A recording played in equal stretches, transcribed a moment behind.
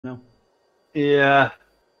No. Yeah.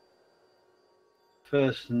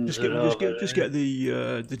 First and Just get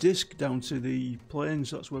the disc down to the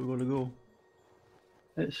plains. That's where we're going to go.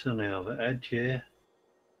 It's only over edge here.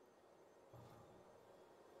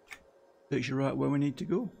 Takes you right where we need to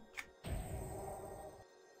go.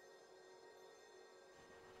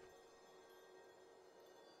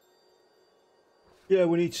 Yeah,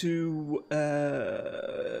 we need to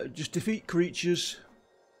just defeat creatures.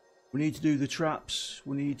 We need to do the traps.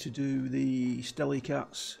 We need to do the stelly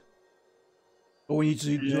cats. Or we need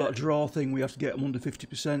to do that draw thing. We have to get them under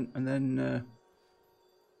 50%, and then.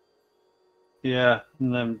 Yeah,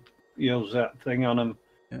 and then use that thing on them.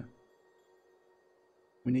 Yeah.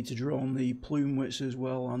 We need to draw on the plume wits as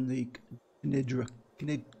well, and the Nidcaras.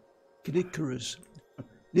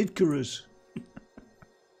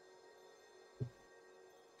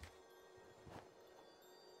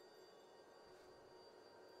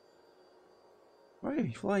 Why are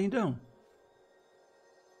you flying down?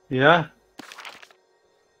 Yeah.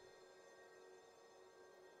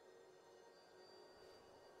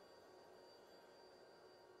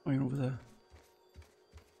 Oh, you're over there.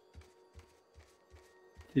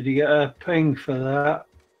 Did you get a ping for that?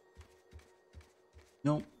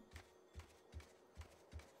 No.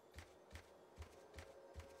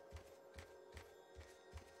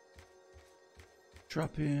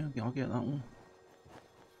 Trap here. I'll get that one.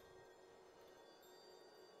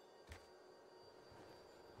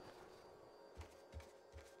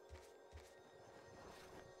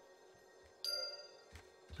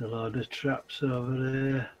 There's a load of traps over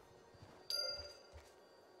there.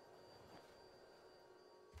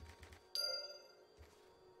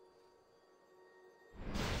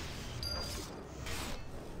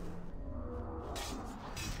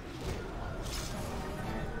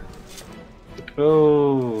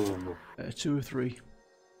 Oh. 2 or 3.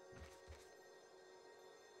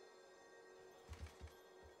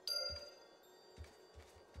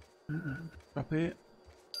 Trap here.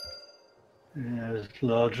 Yeah, there's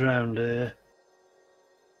loads around here.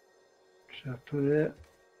 Trap here.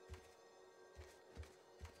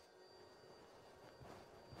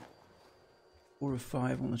 Four or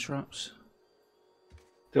 5 on the traps.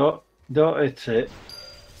 Don't hit it.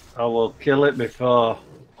 I will kill it before.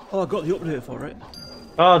 Oh, I got the update for it.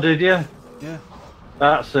 Oh, did you? Yeah.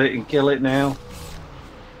 That's it. You can kill it now.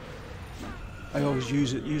 I always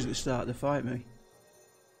use it at the start of the fight, me.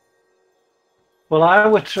 Well, I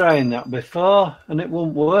was trying that before, and it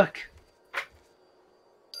won't work.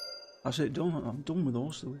 That's it done. I'm done with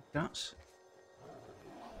those. The cats.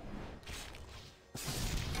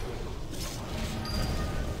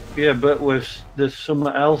 Yeah, but there's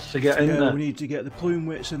something else to get in there. Yeah, we need to get the plume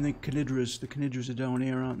wits and the canidras. The canidras are down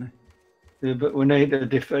here, aren't they? Yeah, but we need to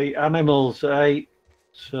defeat animals, eh?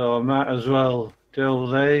 So I might as well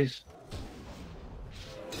do these.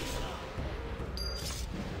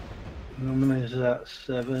 How many is that?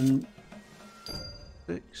 7.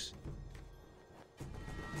 6.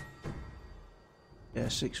 Yeah,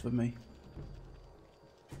 6 for me.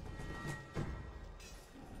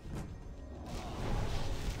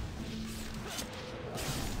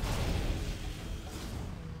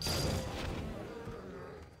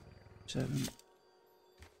 Seven.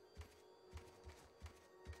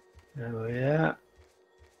 There we are.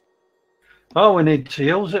 Oh, we need to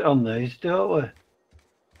use it on these, don't we?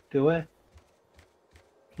 Do we?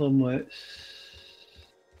 Plumwits.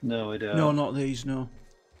 No, we don't. No, not these, no.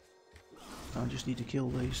 I just need to kill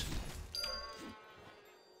these.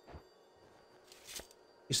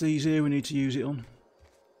 It's these here we need to use it on.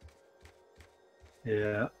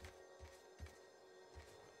 Yeah.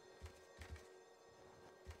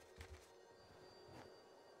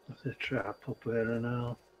 There's a trap up here and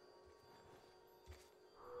all.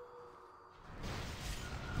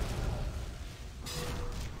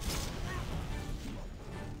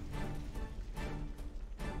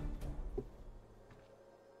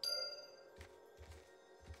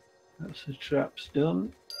 That's the traps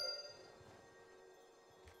done.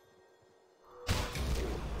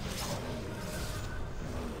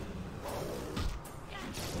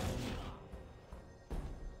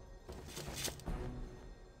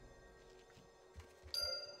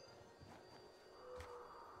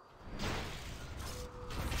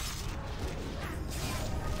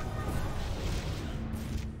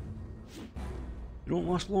 They don't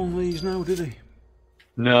last long, these now, do they?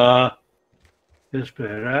 No. Just be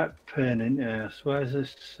a right pain in the ass. Why has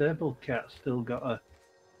this sable cat still got a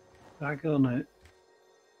bag on it?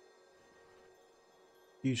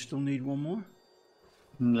 You still need one more?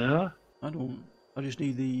 No. I don't. I just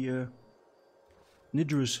need the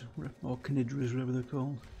nidras, or canidras, whatever they're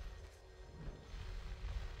called.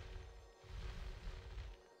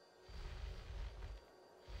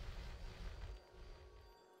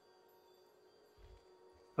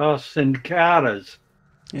 Oh, Sincaras.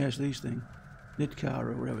 Yeah, it's these things. Nidcar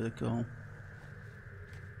or whatever they're called.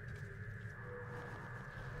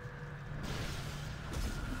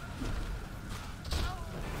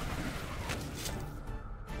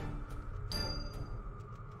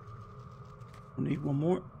 We need one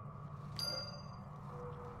more.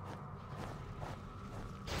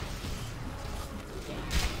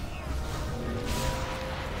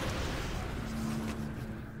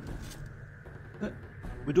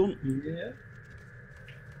 We're done. Yeah.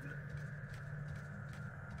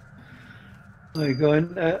 We're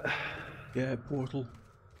going Yeah, portal.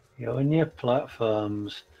 you're on your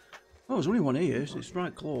platforms. Oh, there's only one here. It's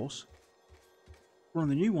right close. One of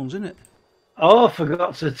the new ones, isn't it? Oh, I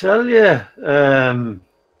forgot to tell you.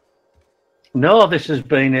 No, this has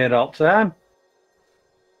been here all the time.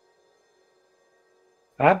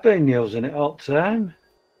 I've been using it all the time.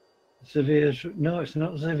 Xavier's, no, it's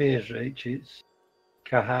not Xavier's Reach, it's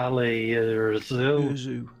Kahali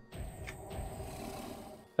Zoo.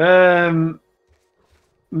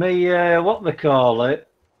 What they call it?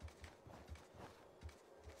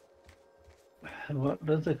 What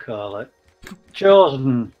do they call it?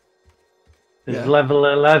 Chosen is level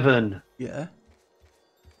 11. Yeah.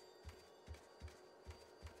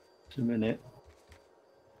 Just a minute.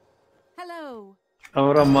 Hello. I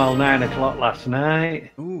was on well 9 o'clock last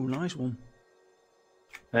night. Ooh, nice one.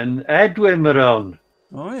 And Edwin were on.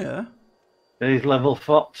 Oh, yeah. He's level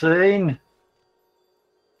 14.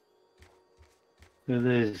 With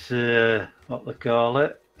his, what they call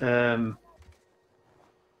it? Hello.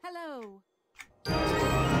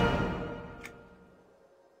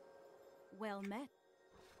 Well met.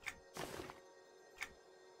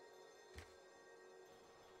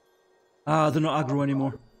 Ah, they're not aggro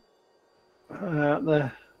anymore. Aren't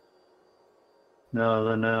they? No,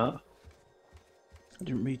 they're not. I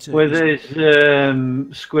didn't read it. With his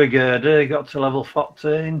squig herder, he got to level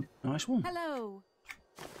 14. Nice one. Hello.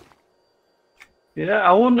 Yeah,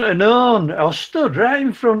 I wouldn't have known. I was stood right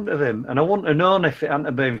in front of him, and I wouldn't have known if it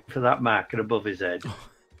hadn't been for that marker above his head.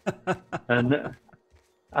 And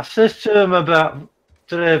I said to him about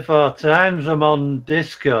 3 or 4 times, I'm on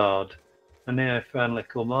Discord, and he finally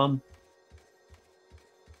come on.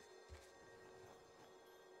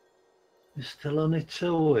 There's still only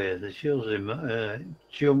 2 here. There's usually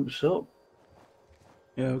jumps up.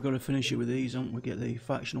 Yeah, we've got to finish it with these, haven't we? Get the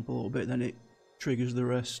faction up a little bit, then it triggers the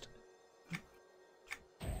rest.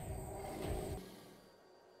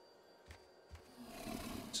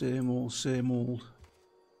 Same old, same old.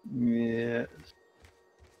 Yeah.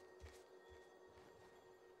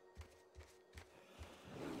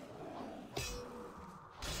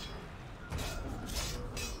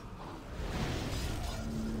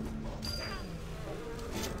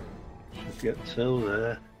 Should get 2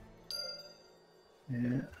 there.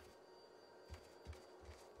 Yeah.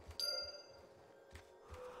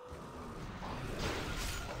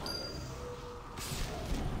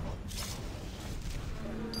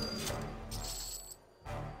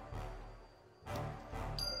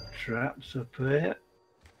 Traps up here.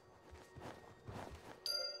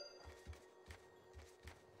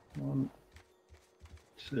 1,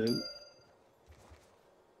 2,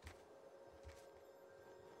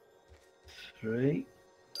 3.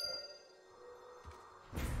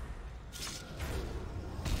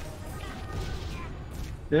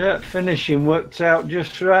 Yeah, finishing worked out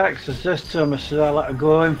just right. So this time I said I'll let her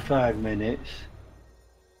go in 5 minutes.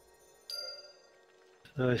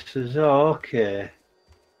 So he says, oh, okay.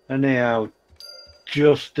 Anyhow,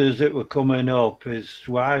 just as it were coming up, his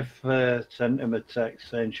wife sent him a text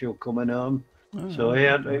saying she was coming home. Oh, So he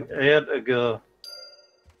had to go.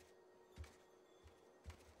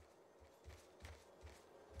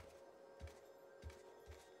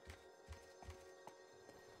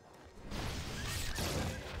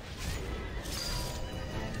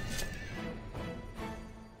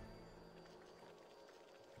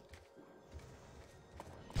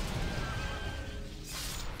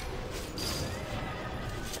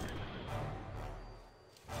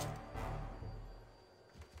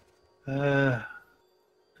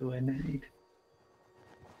 Do I need?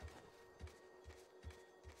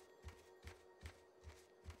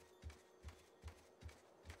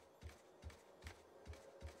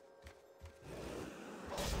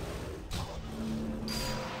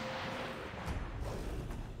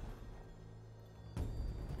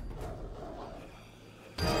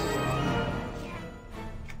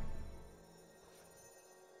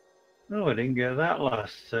 No, I didn't get that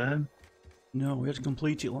last time. no, we had to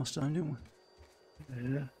complete it last time, didn't we?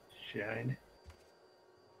 Yeah, shiny.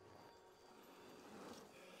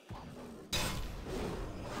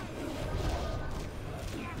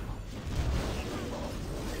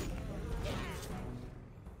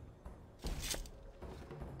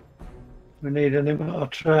 We need any more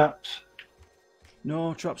traps?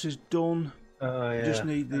 No, traps is done. Oh yeah. Just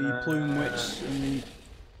need the plume wits and the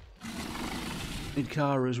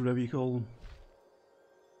Idkaras, whatever you call them.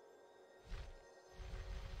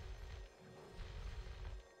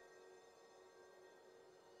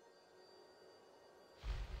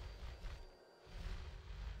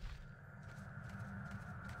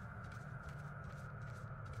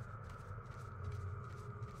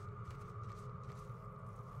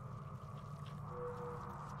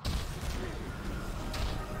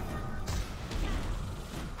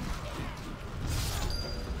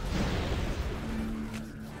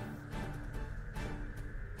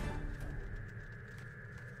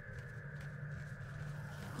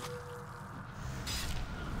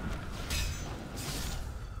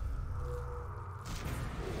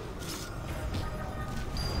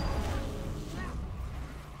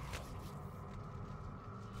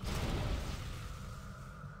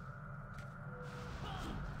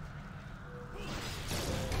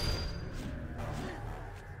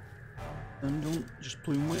 And don't just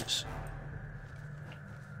plume wits.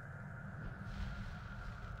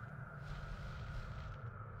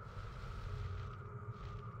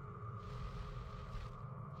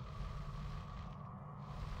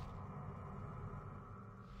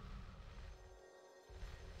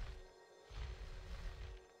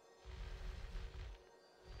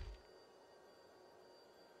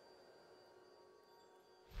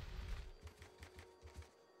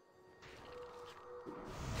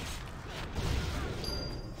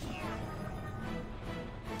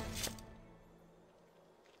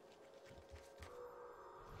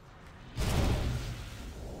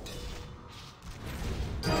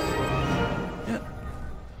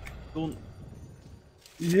 Done.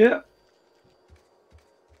 Yeah.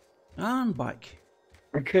 And back.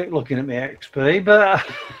 I keep looking at my XP, but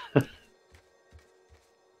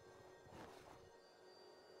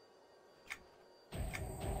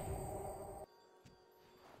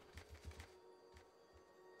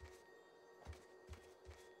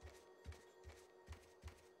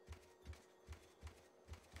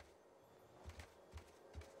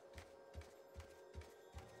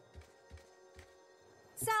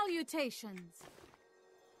Salutations.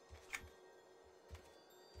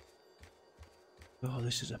 Oh,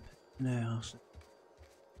 this is a house.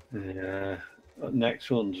 yeah,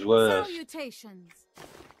 next one's worse. Salutations.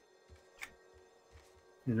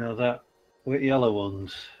 You know that with yellow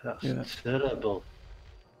ones? That's Yeah. terrible.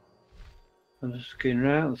 I'm just looking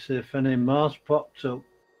around to see if any more's popped up.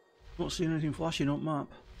 Not seeing anything flashing up map.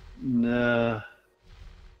 No.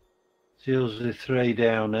 It's usually 3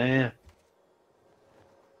 down here.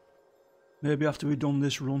 Maybe after we've done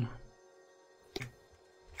this run.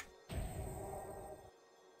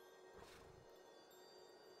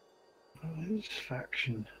 This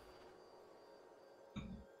faction.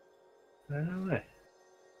 Where are they?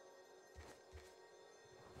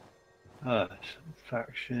 Ah,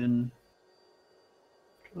 faction.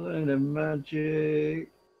 Load of magic.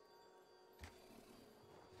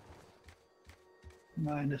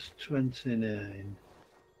 -29.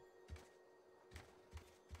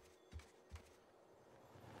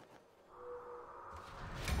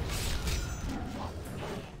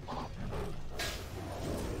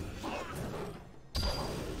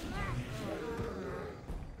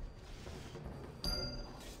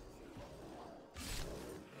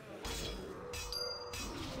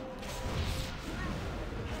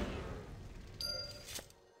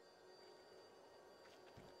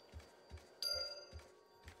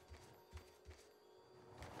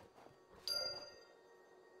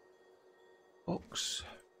 Box.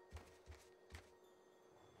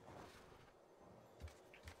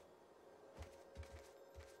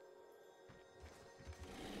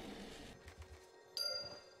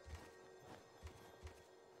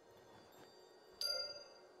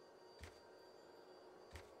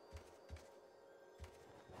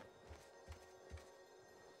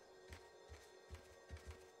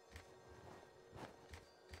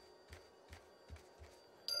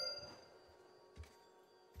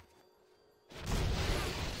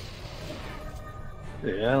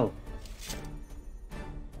 Yeah.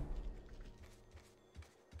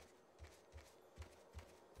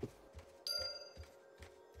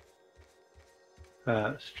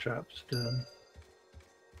 That's traps done.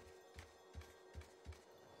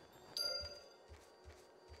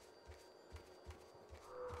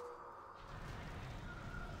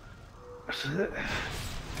 That's it.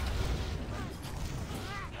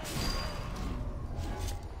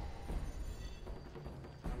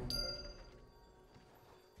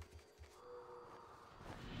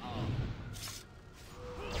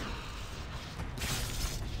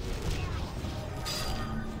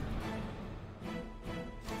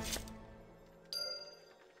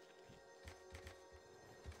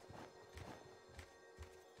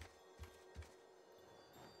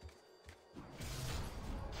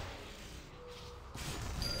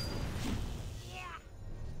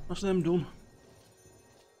 That's them done.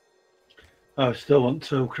 I still want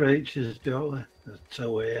 2 creatures, don't we? There's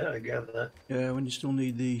 2 here together. Yeah, when you still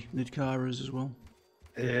need the Nidkaras as well.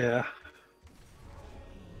 Yeah.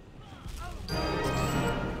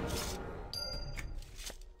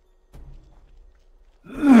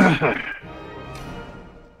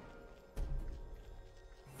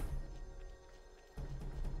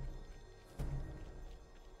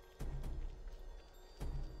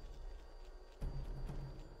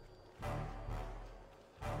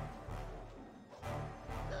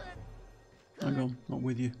 Hang on, not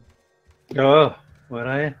with you. Oh, where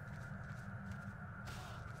are you?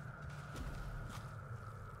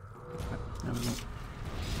 There we go.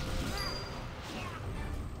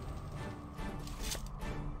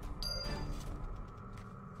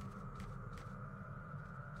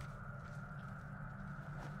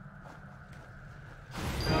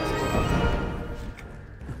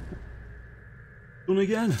 Done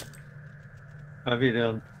again. Have you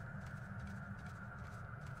done?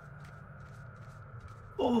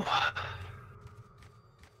 Oh.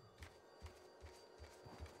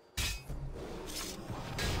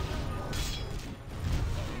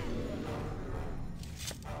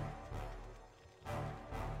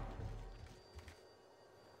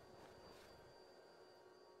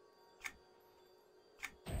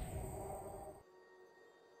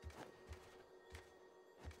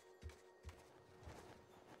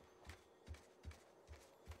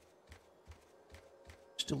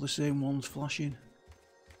 Still the same ones flashing.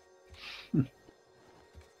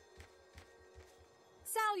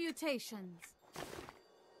 Salutations.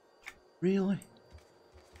 Really?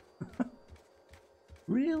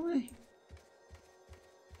 Really?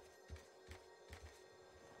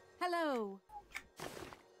 Hello.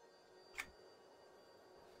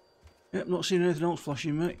 Yep, not seeing anything else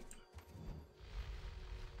flashing, mate.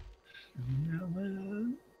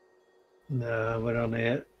 No, we're on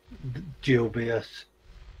here. Dubious.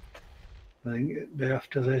 I think it'd be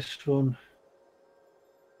after this one.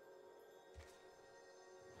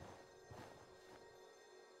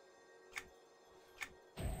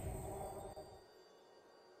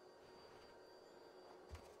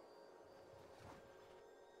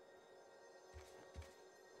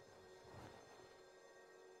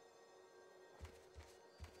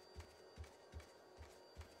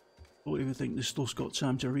 Don't even think this stuff's got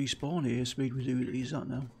time to respawn here. Speed we do is that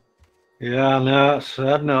now? Yeah, no,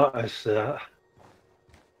 I'd noticed that.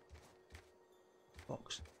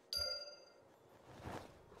 Box.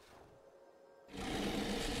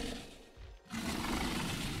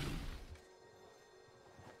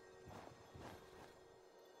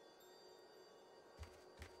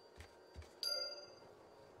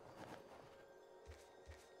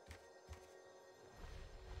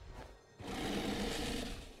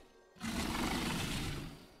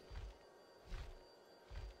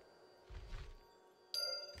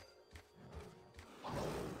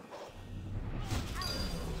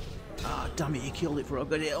 Ah, damn it, you killed it before I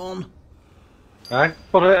got it on. I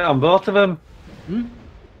put it on both of them. Hmm?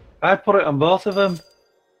 I put it on both of them.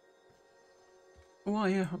 Oh,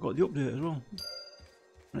 yeah, I got the update as well.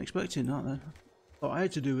 I'm expecting that then. Thought I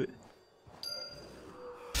had to do it.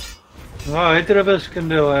 Oh, either of us can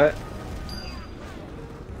do it.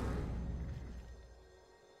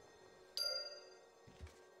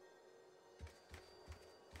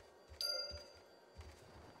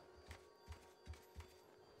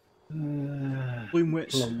 Bloom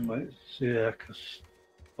wits. Plumwits, yeah, because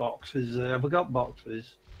boxes there. Have we got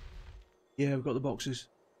boxes? Yeah, we've got the boxes.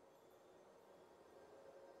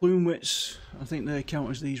 Bloom wits, I think they count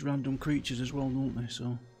as these random creatures as well, don't they?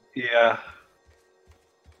 So Yeah.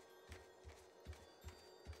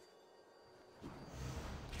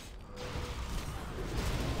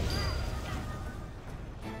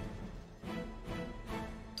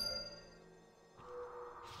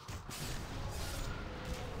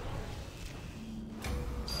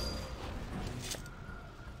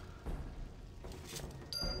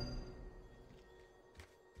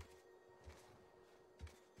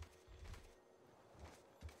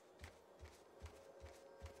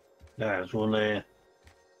 There's one here.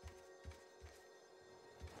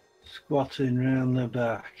 Squatting round the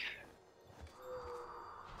back.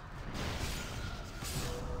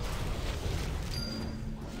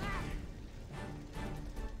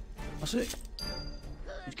 that's it.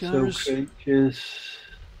 2 Cars. creatures.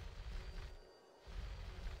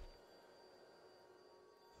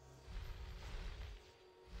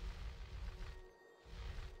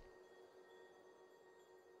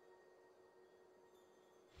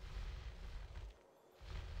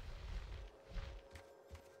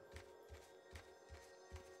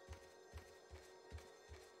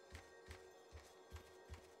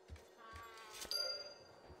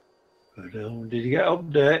 Did you get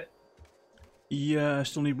update? Yeah, I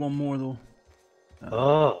still need one more though.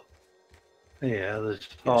 Oh. Yeah, there's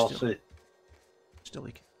horses. Still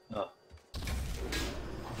like. Oh.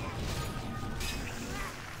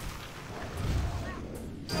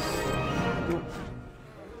 Go.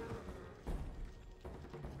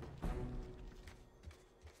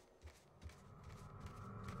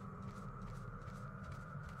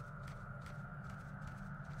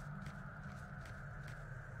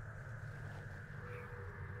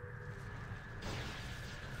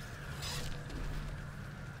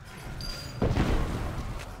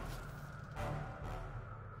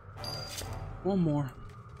 One more.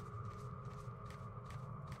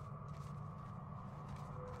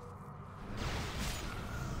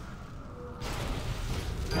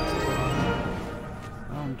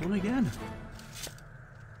 I'm done again.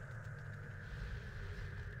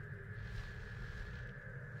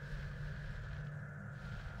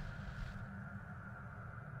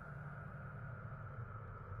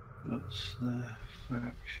 What's the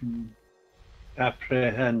faction?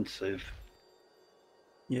 Apprehensive.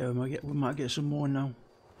 Yeah, we might get some more now.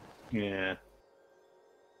 Yeah.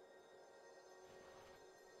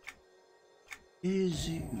 Is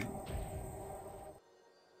it?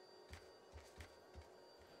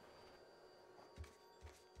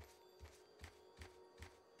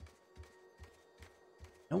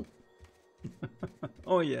 Nope.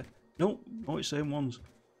 Oh yeah. Nope. Oh, it's same ones.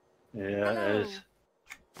 Yeah, Hello. it is.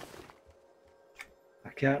 I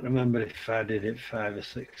can't remember if I did it 5 or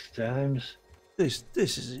 6 times. This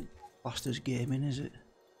isn't classed as gaming, is it?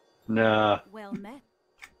 No. Well met.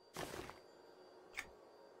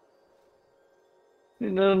 I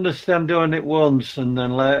can understand doing it once and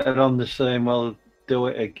then later on the same, well, do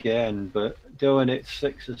it again. But doing it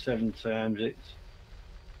 6 or 7 times, it's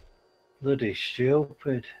bloody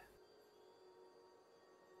stupid.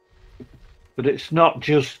 But it's not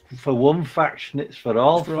just for one faction, it's for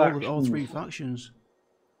all It's for factions. all three factions.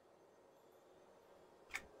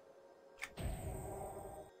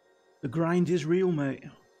 The grind is real, mate.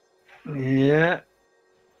 Yeah.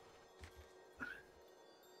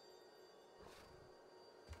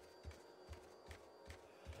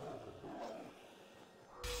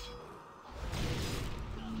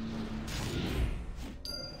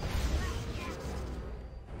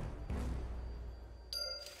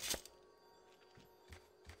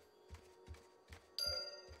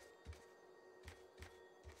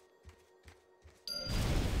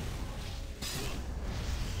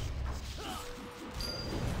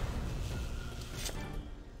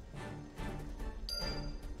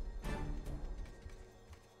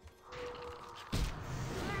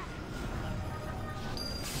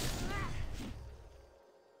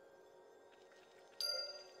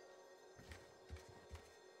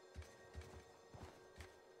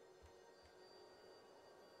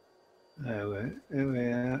 There we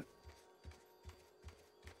are.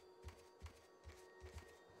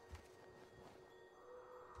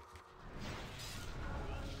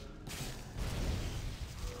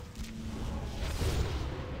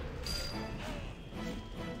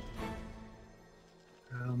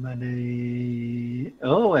 How many?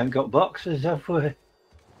 Oh, we haven't got boxes, have we?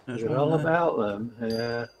 There's We're one all there. about them.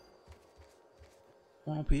 Yeah.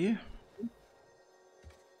 One up here.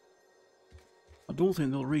 I don't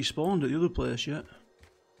think they'll respawn at the other place yet.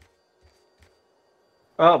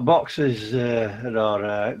 Oh, boxes are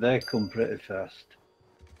alright. They come pretty fast.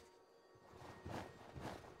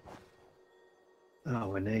 Oh,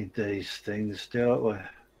 we need these things, don't we?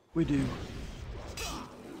 We do.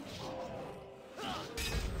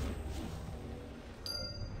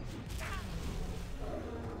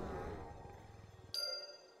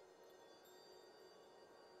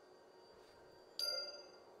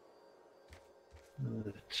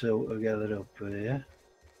 The two together up here.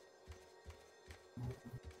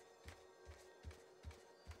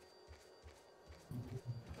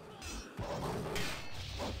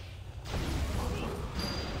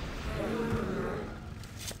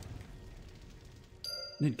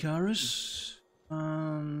 Nidkaras.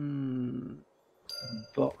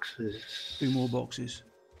 Boxes. 2 more boxes.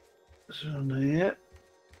 There's one here.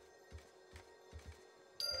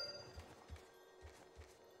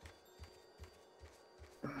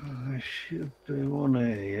 There should be one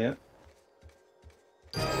here.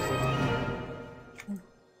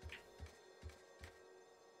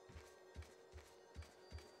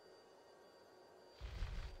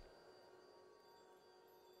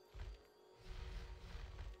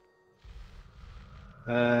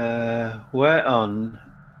 Wait on.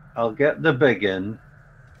 I'll get the big one.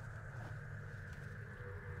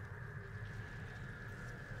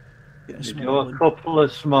 Get a You small do a one. couple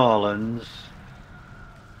of small ones.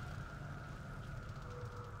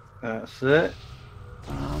 That's it.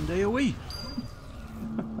 And AoE.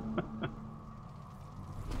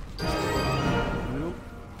 Well,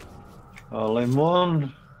 All in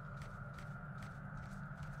one.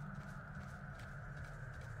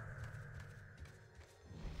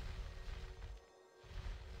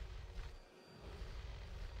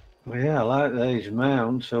 Well, yeah, I like these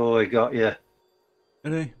mounts. Oh, I got you.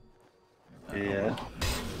 Ready? Yeah.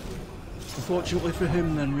 Unfortunately for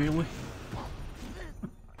him then, really.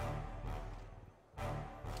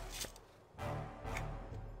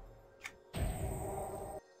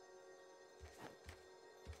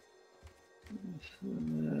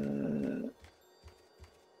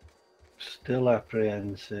 Still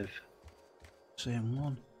apprehensive. Same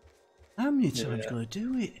one. How many times Yeah. can I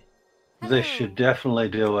do it? This should definitely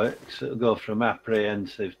do it. 'Cause it'll go from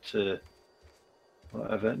apprehensive to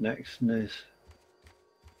whatever next is.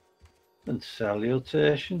 And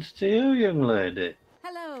salutations to you, young lady.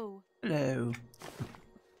 Hello. Hello.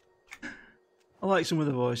 I like some of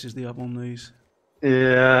the voices they have on these.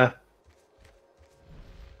 Yeah.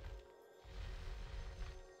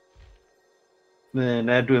 Me and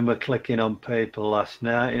Edwin were clicking on paper last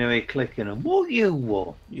night. You know, he clicking on, what you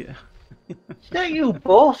want? Yeah. Is that you,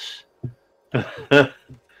 boss?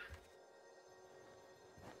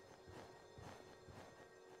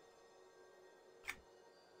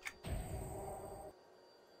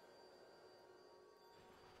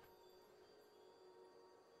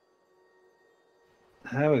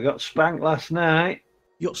 How we got spanked last night.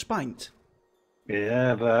 You got spanked?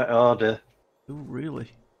 Yeah, by order. Oh,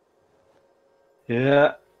 really?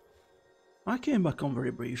 Yeah. I came back on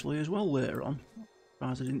very briefly as well later on.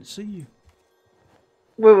 As I didn't see you.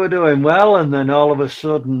 We were doing well, and then all of a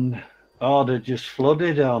sudden, order just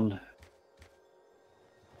flooded on.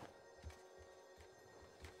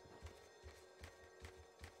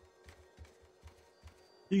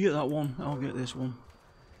 You get that one, I'll get this one.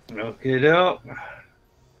 Okay, doke.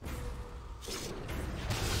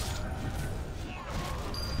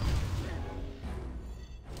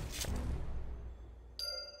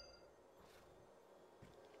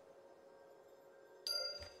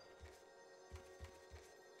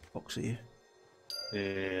 Box here.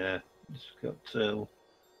 Yeah, it's got to.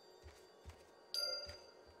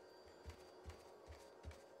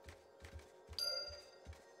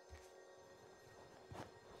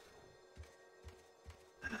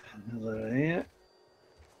 Another here.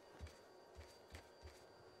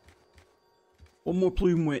 One more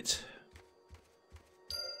plume wit.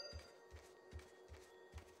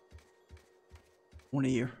 One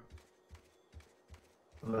here.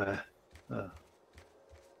 Where? Oh.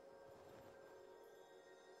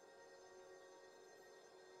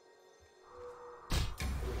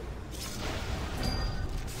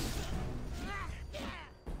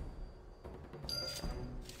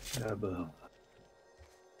 Double.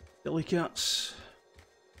 Silly cats.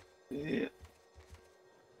 Yeah.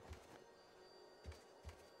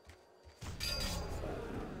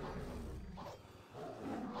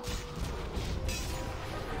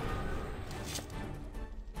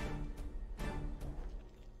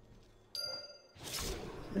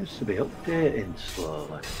 Seems to be updating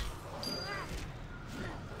slowly.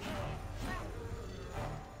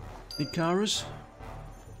 Need Karas?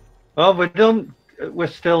 Oh, we don't. We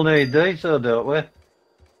still need these, though, don't we?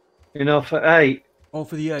 You know, for 8. Oh,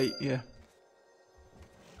 for the 8, yeah.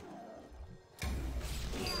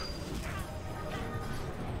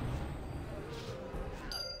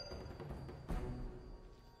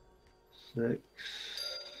 Six.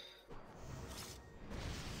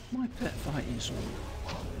 My pet fighting sword.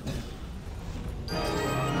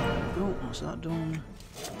 Oh, what's that done?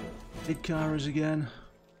 Did Karas again.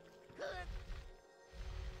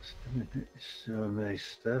 So May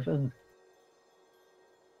 7.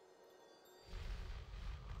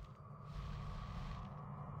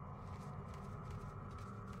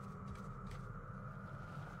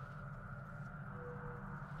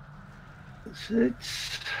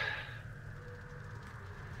 Six.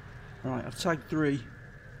 Right, I've tagged 3.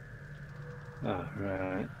 Oh,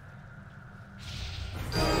 right.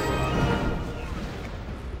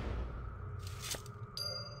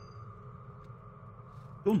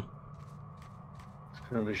 Done. It's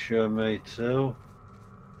going to show me too.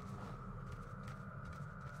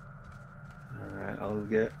 Alright, I'll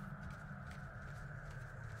get.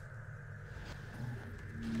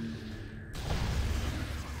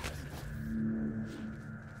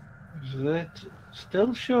 Is it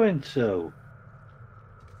still showing two?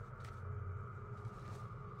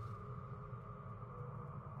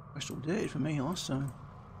 Rest updated for me last time.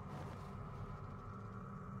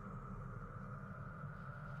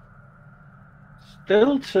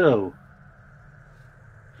 Still 2.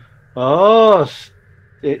 Oh,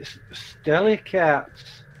 it's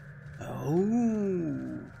Stellicats.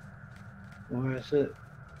 Oh. Where is it?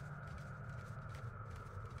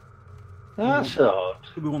 That's odd.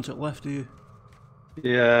 Could be one to the left here.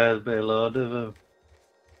 Yeah, there'll be a load of them.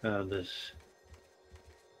 Oh, there's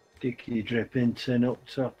Dicky dripping tin up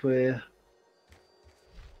top here.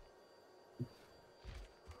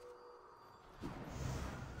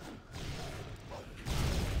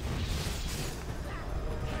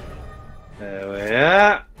 There we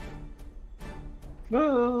are.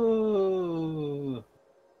 Whoa.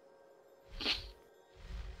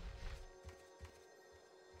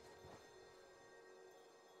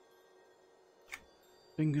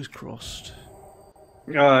 Fingers crossed.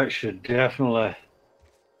 Oh, it should definitely.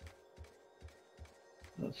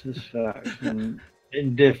 That's his faction.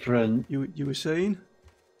 Indifferent. You were saying?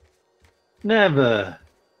 Never.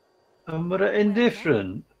 I'm but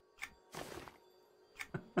indifferent.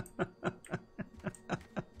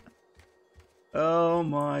 Oh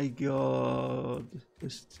my god.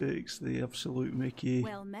 This takes the absolute mickey.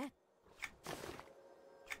 Well met.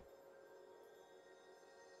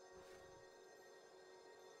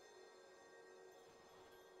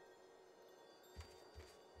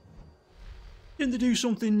 Didn't they do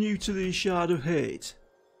something new to the Shard of Hate?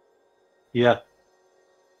 Yeah.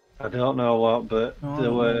 I don't know what, but Oh,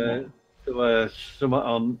 there were some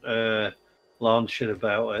on launching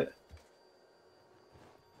about it.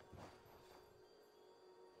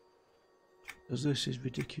 Because this is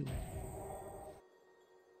ridiculous.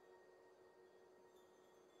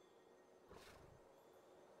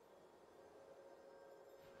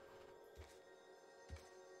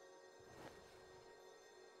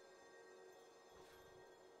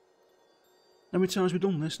 How many times have we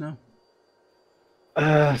done this now?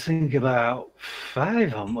 I think about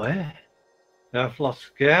 5, haven't we? I've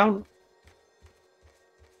lost count.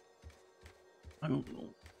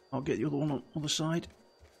 I'll get the other one on the other side.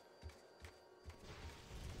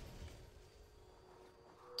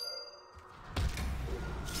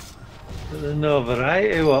 There's no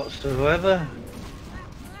variety whatsoever.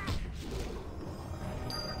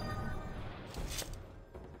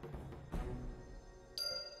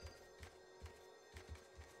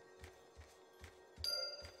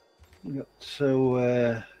 We've got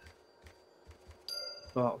 2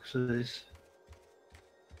 boxes.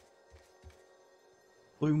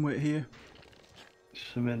 Bloom weight here.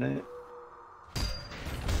 Just a minute.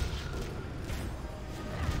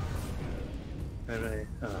 Right.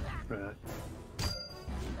 Oh, right.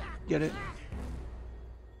 Get it.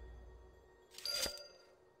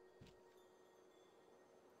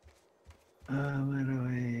 Where are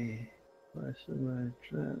we? Where's the word?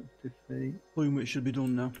 Defeat. Bloom weight should be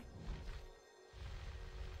done now.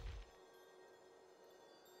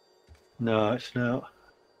 No, it's not.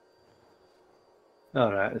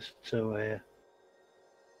 Alright, there's 2 here.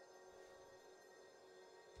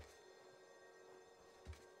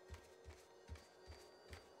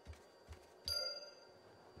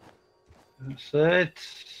 That's it.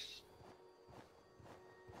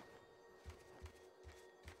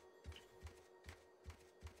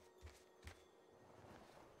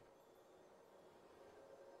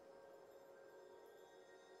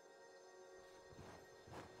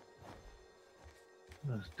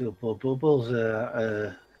 There's double bubbles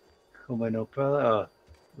coming up. Oh,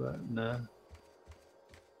 but no.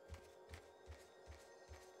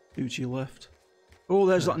 2 to your left. Oh,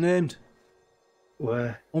 there's that named.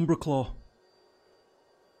 Where? Umbraclaw.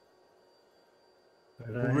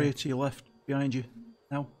 Where Over here to your left, behind you.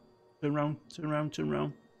 Now. Turn round, turn round, turn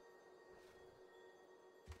round.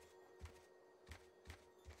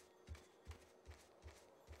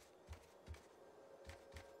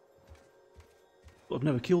 I've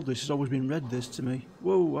never killed this, it's always been red this to me.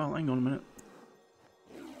 Whoa, well, hang on a minute.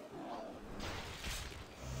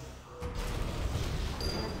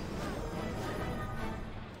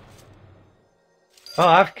 Oh,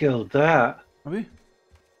 I've killed that. Have you?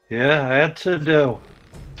 Yeah, I had to do.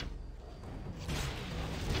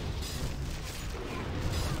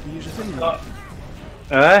 Can you use a thing on it?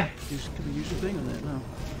 Eh? Can we use a thing on it now?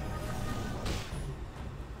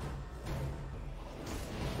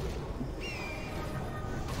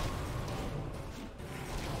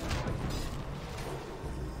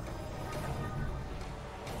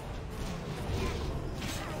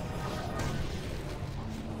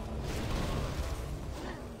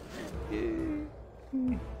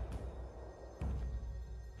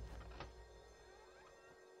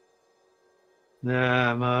 Nah,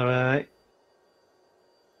 I'm alright.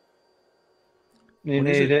 You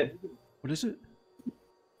need it. What is it?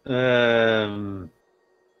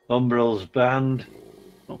 Umbrel's banned.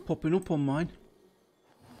 Not popping up on mine.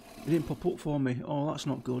 It didn't pop up for me. Oh, that's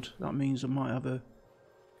not good. That means I might have a...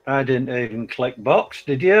 I didn't even click box,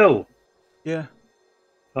 did you? Yeah.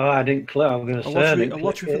 Oh, I didn't click. I'm going to say I didn't A click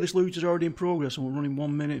lottery it. for this loot is already in progress and we're running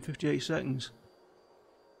 1 minute 58 seconds.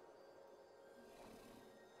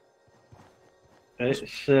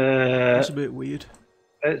 It's That's a bit weird.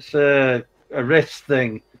 It's a wrist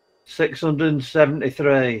thing.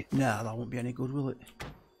 673. Nah, that won't be any good, will it?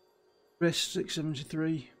 Wrist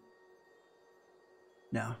 673.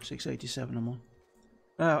 No, 687 I'm on.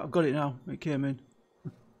 Ah, I've got it now. It came in.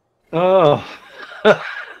 Oh.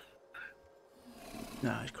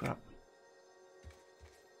 Nah, it's crap.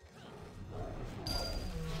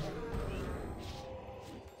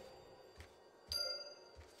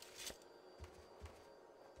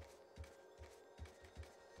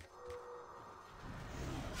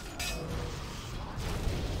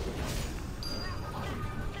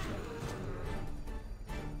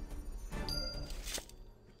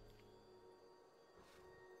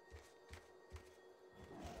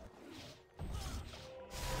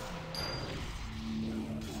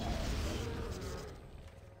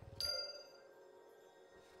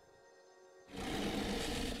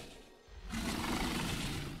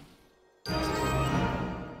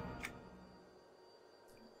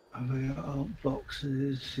 Have we got alt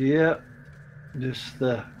boxes? Yep. Just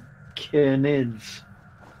the canids.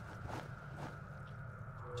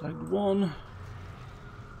 Tag 1.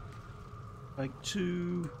 Tag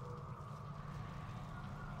 2.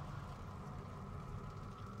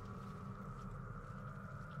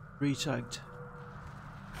 Retagged.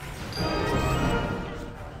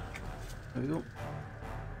 There we go.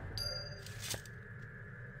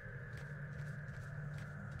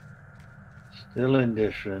 Still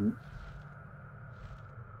indifferent.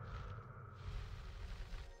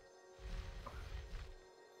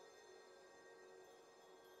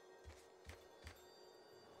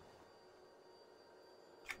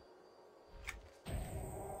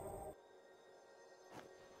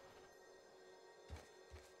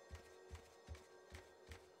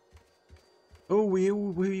 Oh,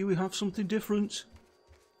 we have something different.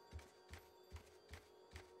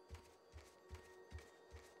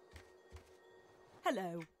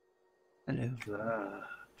 Hello. Hello.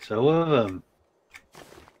 Two of them.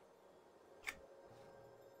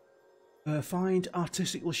 Find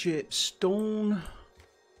artistically shaped stone.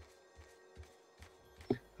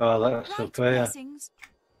 Oh, that's Bright up here, blessings.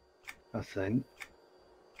 I think.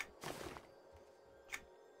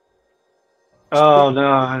 Oh, no.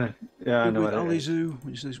 I know With what it is. Alizu,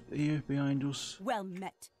 which is here behind us. Well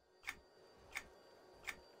met.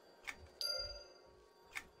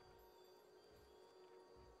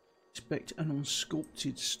 Expect an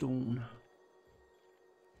unsculpted stone.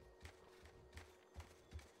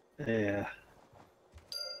 Yeah.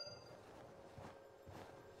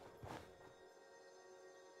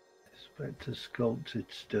 Expect a sculpted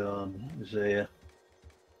stone is here.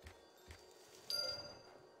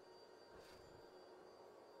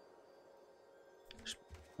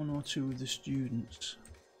 One or two of the students.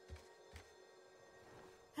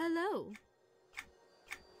 Hello.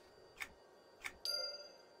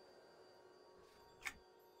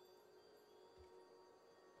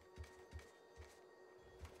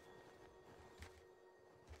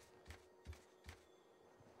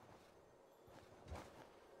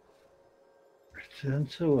 Return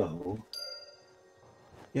to O.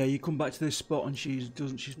 Yeah, you come back to this spot and she's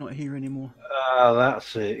not here anymore. Ah,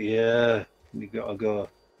 that's it, yeah. You gotta go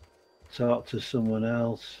talk to someone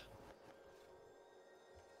else.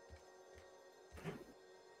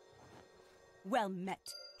 Well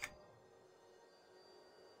met.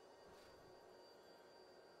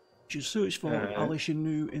 You search for Alice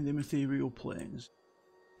New in the Ethereal Planes.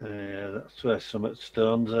 Yeah, that's where some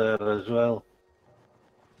stones are as well.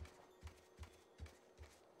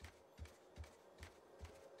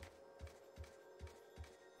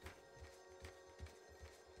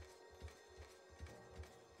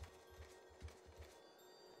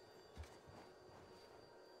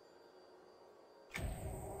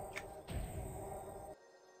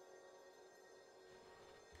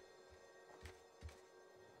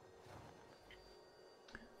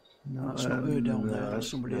 That's not her down there, no, that's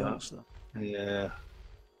somebody not. else though. Yeah.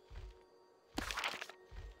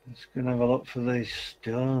 Let's go and have a look for these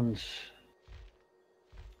stones.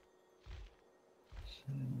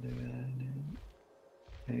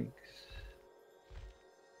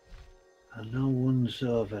 I know one's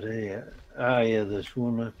over here. Ah, yeah, there's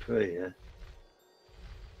one up here.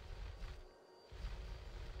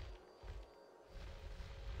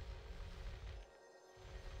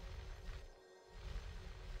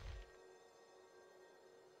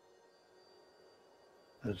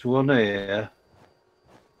 There's one here.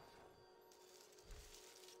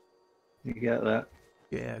 You get that?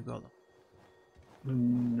 Yeah, I got that.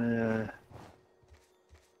 And,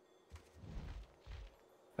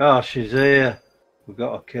 oh, she's here. We've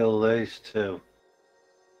got to kill these two.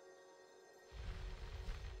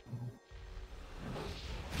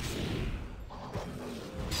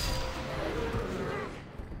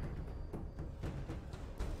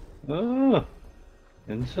 Oh,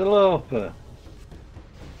 interloper.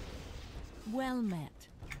 Well met.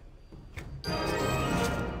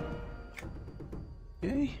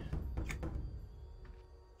 Okay.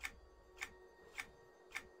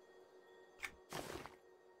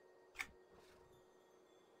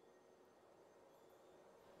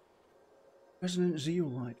 Resonant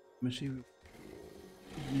zeolite material.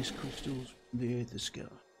 These crystals from the Aether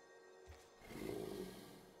Scar.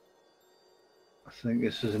 I think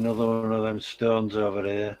this is another one of them stones over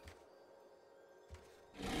here.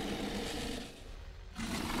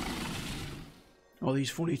 Oh,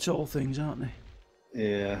 these funny tall things, aren't they?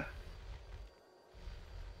 Yeah.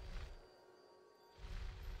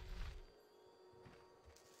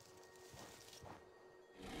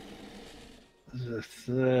 There's a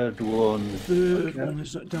third one. Third one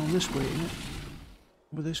is down this way, isn't it?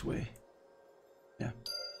 Over this way. Yeah.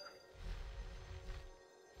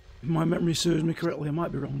 If my memory serves me correctly, I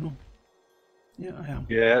might be wrong, no? Yeah, I am.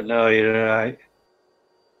 Yeah, no, you're right.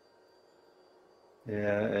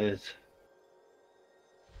 Yeah, it is.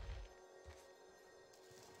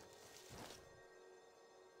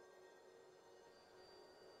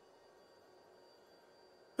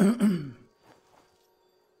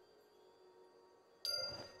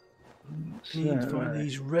 Need to find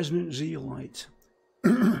these resonant zeolite.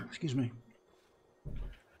 Excuse me.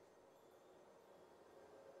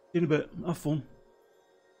 In a bit. Have fun.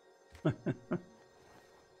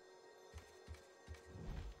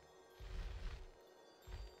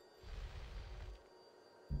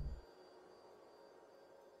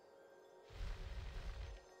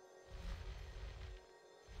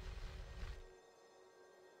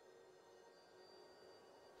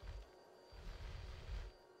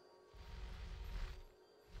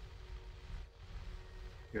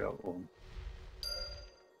 Got one.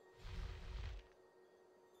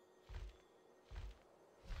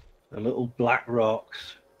 The little black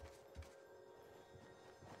rocks.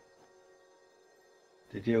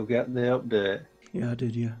 Did you get the update? Yeah, I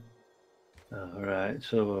did, yeah. All right,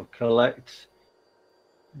 so we'll collect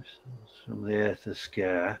from the Aether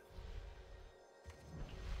Scar.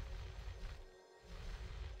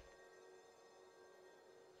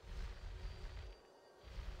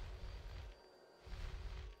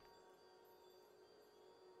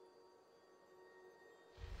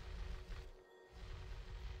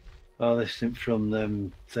 Oh, this isn't from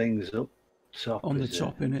them things up top. On the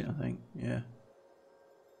top, in it, I think. Yeah.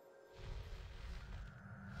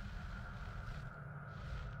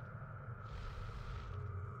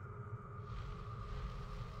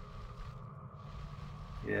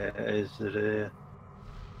 Yeah, it is there.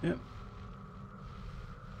 Yep.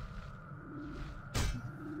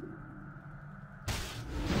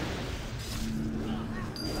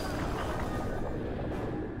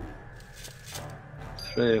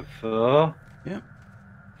 Three or four. Yep.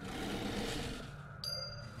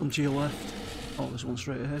 Come to your left. Oh, there's one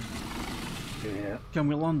straight ahead. Yeah. Can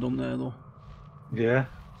we land on there, though? Yeah.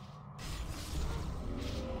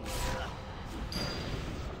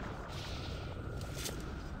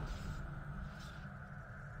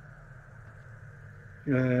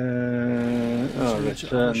 Oh,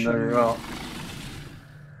 return the rock.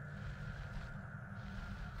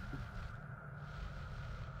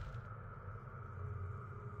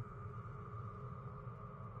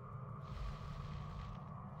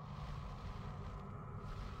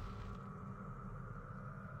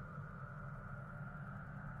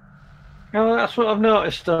 Oh, that's what I've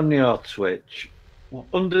noticed on your Twitch. What?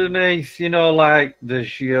 Underneath, you know, like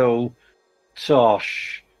there's you,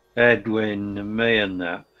 Tosh, Edwin, and me and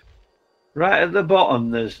that. Right at the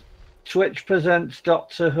bottom, there's Twitch presents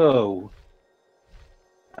Doctor Who,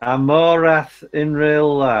 Amorath in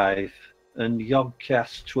real life, and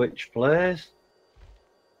Yogcast Twitch plays.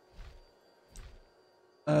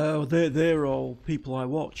 They're all people I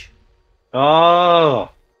watch. Oh,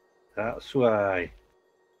 that's why.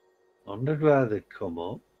 Wondered why they'd come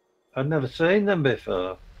up. I'd never seen them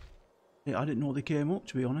before. Yeah, I didn't know they came up,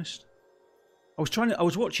 to be honest. I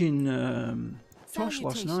was watching Tosh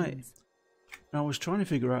last night, and I was trying to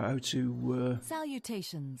figure out how to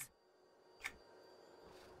Salutations.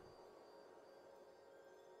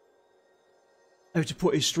 how to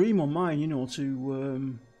put his stream on mine, you know,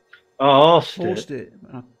 to Oh, Horsed it.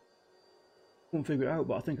 I couldn't figure it out,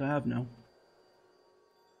 but I think I have now.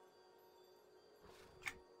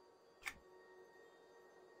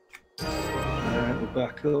 Alright, we're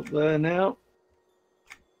back up there now.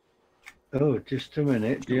 Oh, just a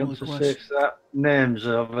minute. Do you want to see if that name's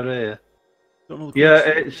over here? Don't know the Yeah,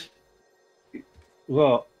 quest. it's...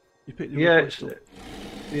 What? You picked the request up.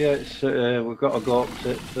 Yeah, it's we've got to go up to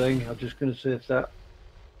it thing. I'm just going to see if that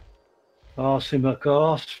Horsey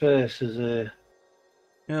McHorse face is here.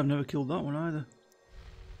 Yeah, I've never killed that one either.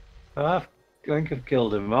 I think I've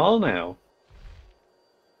killed them all now.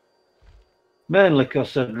 Mainly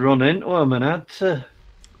because I'd run into them and had to.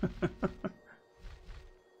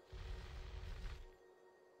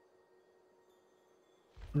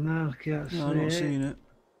 No, I can't see it. No, I'm not seeing it.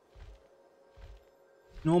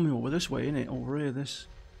 Normally over this way, innit? Over here, this.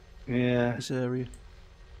 Yeah. This area.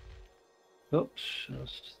 Oops,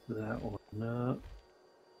 that's that one. No.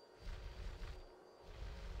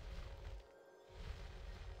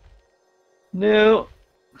 No.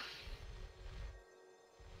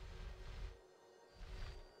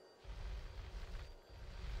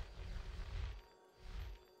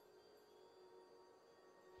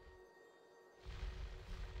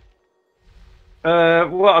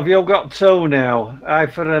 What have you got to now? Eye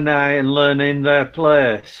for an eye and learning their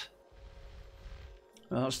place.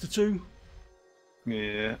 That's the two.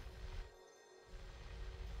 Yeah.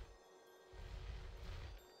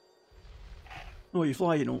 Oh, you're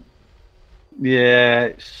flying up. Yeah,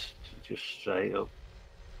 it's just straight up.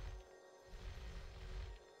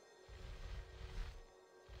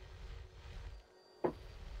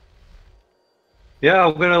 Yeah,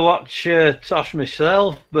 I'm going to watch Tosh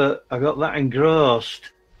myself, but I got that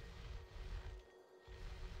engrossed.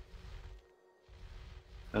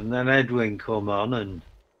 And then Edwin come on and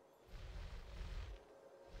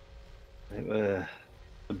it was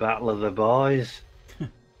the battle of the boys.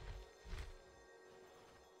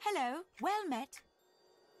 Hello, well met.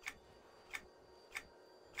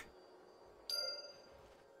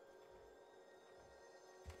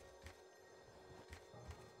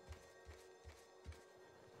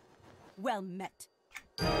 Well met.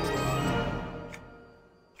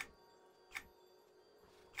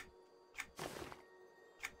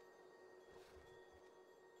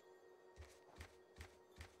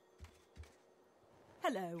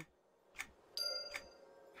 Hello.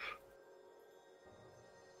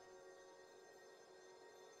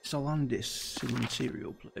 Salandis in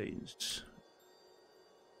material planes.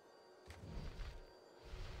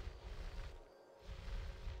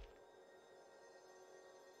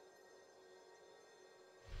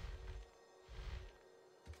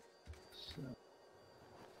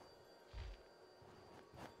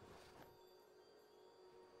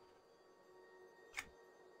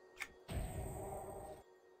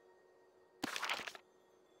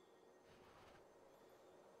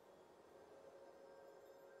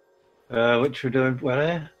 Which we're doing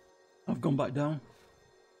where? I've gone back down.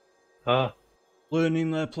 Oh.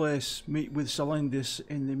 Learning their place. Meet with Salandis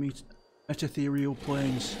in the metatherial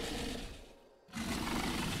planes.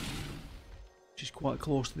 Which is quite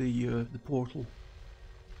close to the portal.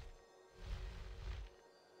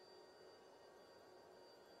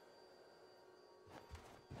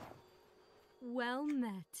 Well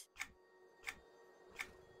met.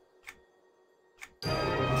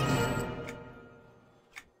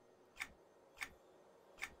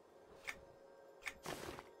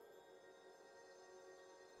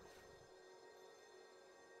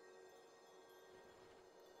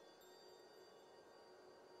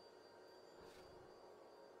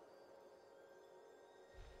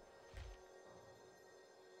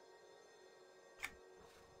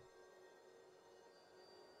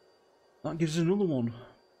 That gives us another one.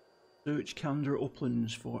 Search Candor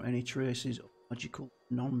Uplands for any traces of magical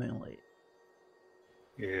non-melee.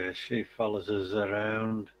 Yeah, she follows us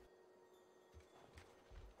around.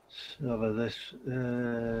 So this,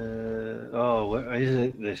 oh, where is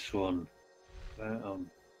it, this one?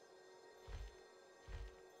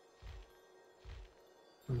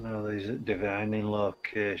 No, these are divining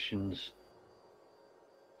locations.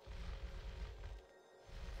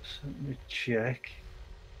 So let me check.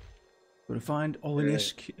 Got to find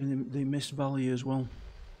Olinisk in the Mist Valley as well.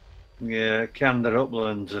 Yeah, Candor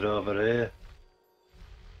Uplands are over here.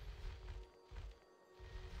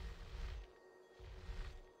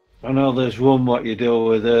 I know there's one what you do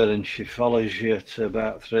with her and she follows you to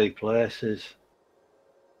about 3 places.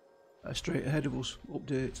 Straight ahead of us,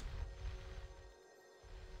 update.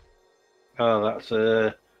 Oh, that's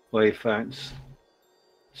wayfinds.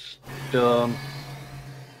 Stone.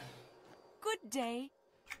 Good day.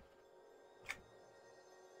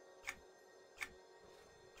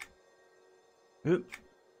 Yep.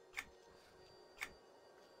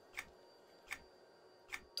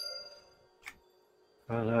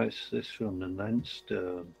 Oh no, it's this one and then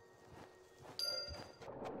stone.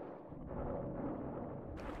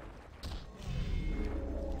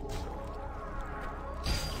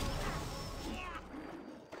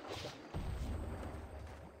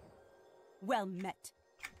 Well met.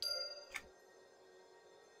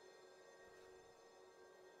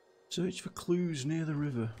 Search for clues near the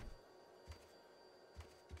river.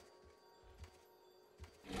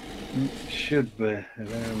 Should be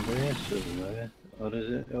around there somewhere, or is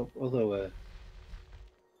it up other way?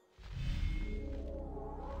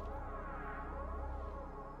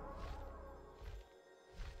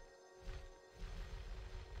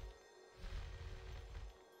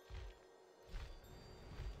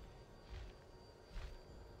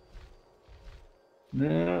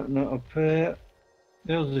 No, not up here.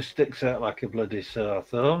 Yours just sticks out like a bloody sore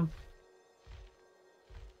thumb.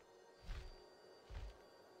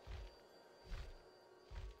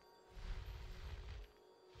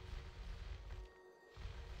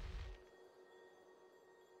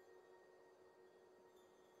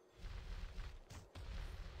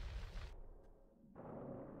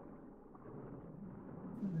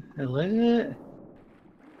 Hell is it?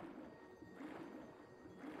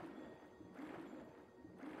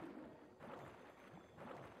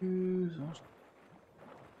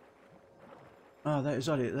 Ah, is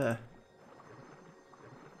that it there?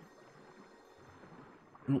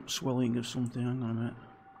 An upswelling of something, hang on a minute.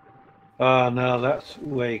 Oh no, that's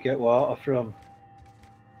where you get water from.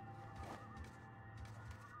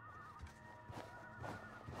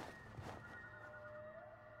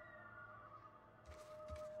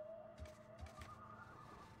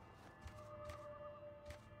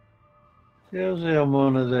 There's on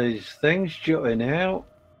one of these things jutting out.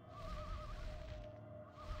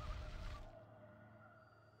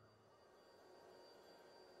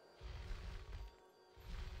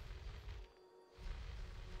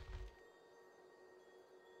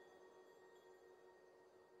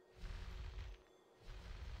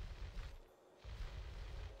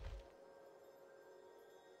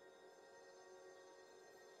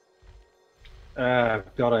 Ah,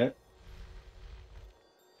 I've got it.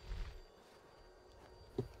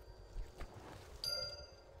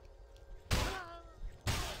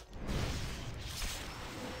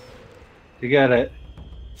 You get it?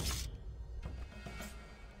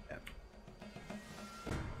 Yep.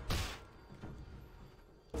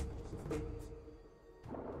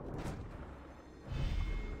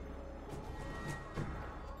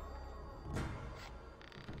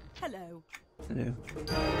 Hello.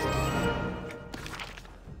 Hello.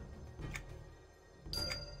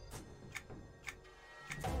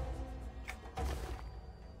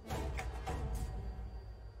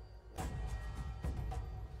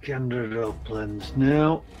 Candid uplands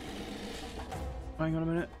now. Hang on a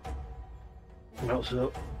minute. What's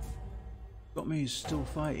up? Got me still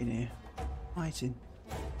fighting here. Fighting.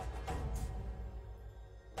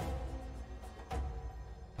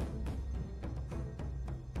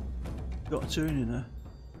 Got a turn in there.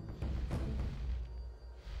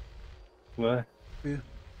 Where? Here.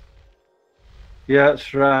 Yeah,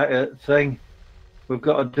 that's right. Thing. We've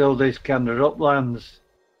got to build these candid uplands.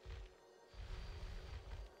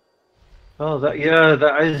 Oh, that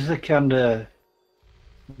that is the candid.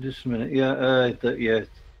 Just a minute. Yeah, that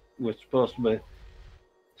we're supposed to be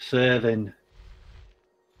saving.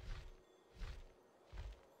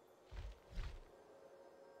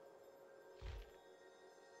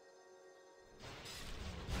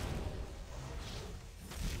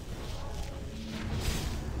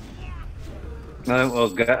 I think we'll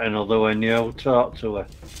get another one. You'll talk to her.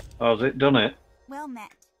 How's it done it? Well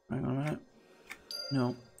met. Hang on a minute.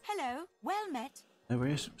 No. Hello. Well met. There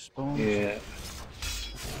he is. Spawns. Yeah.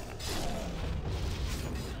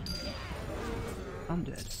 I'm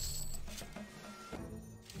dead.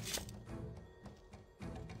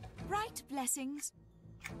 Bright blessings.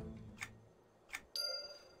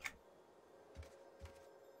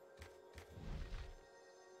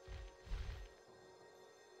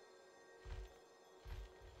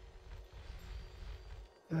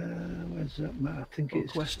 Where's that map? I think Got a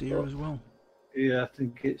it's quest here as well. Yeah, I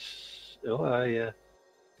think it's. Oh, yeah.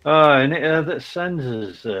 Oh, and it that sends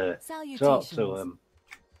us talk Salutations. to him.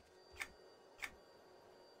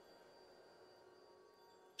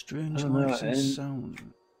 Strange Oh, no, lights and and-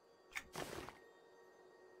 sound.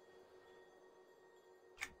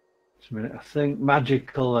 Just a minute. I think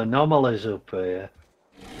magical anomalies up here.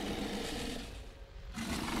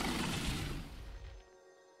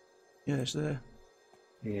 Yeah, it's there.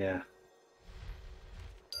 Yeah.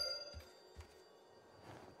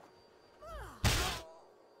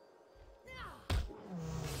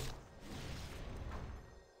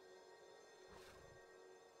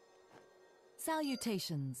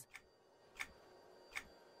 Salutations.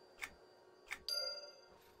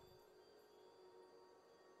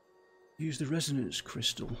 Use the resonance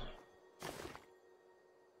crystal.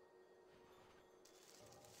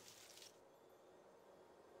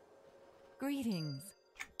 Greetings.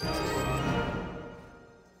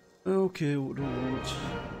 Okay, what do I want?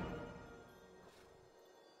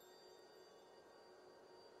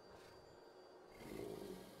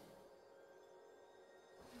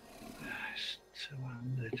 It's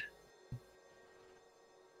 200.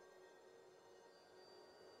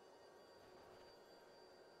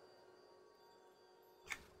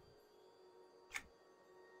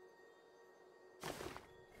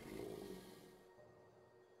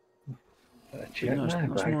 Yeah,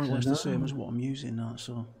 that's more or less the same as what I'm using now,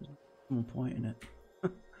 so there's no point in it.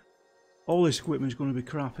 All this equipment's going to be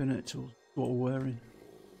crap in it to what we're wearing.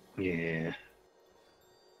 Yeah.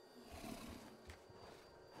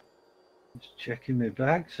 Just checking my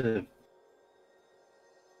bags.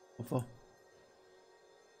 What for?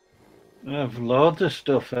 I've loads of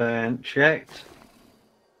stuff I ain't checked.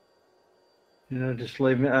 You know, just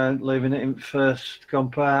leaving it in first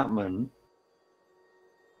compartment.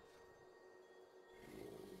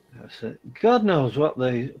 That's it. God knows what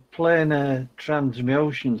the planar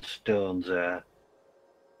transmutation stones are.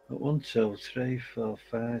 1, 2, 3, 4,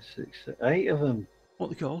 5, 6, 8 of them. What are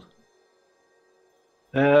they called?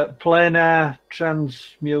 Planar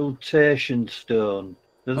transmutation stone.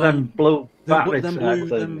 There's them blue battery them type blue,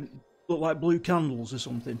 things. them look like blue candles or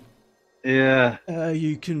something. Yeah.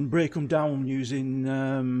 You can break them down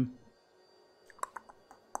using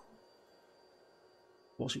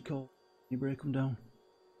what's it called? You break them down.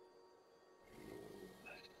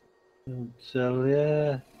 So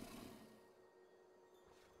yeah.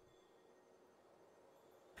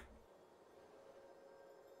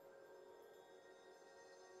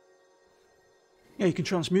 Yeah, you can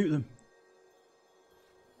transmute them.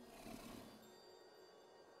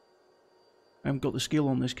 I haven't got the skill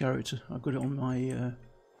on this character. I've got it on my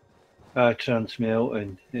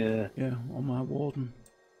Transmuting, yeah. Yeah, on my warden.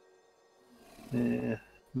 Yeah.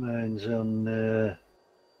 Mine's on the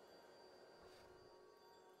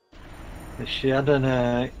Shadow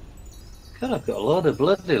Knight. God, I've got a lot of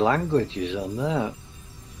bloody languages on that.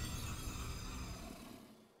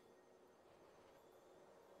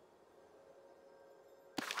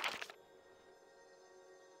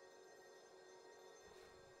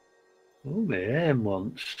 Oh, my aim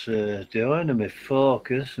wants doing my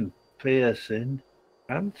focus and piercing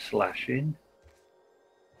and slashing.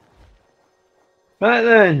 Right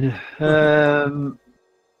then,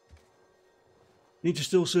 Need to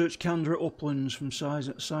still search Candra Uplands from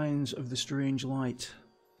signs of the strange light.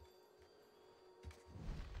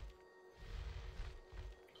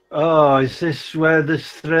 oh, is this where there's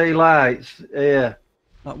 3 lights? Here.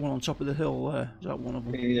 That one on top of the hill there, is that one of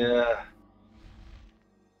them? Yeah.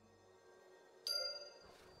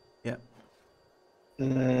 Yeah.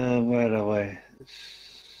 Where are we?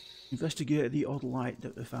 Investigate the odd light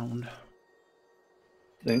that they found.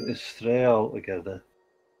 I think there's 3 altogether.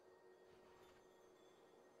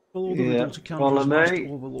 Follow the riddle to follow Candra's last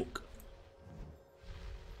me. overlook.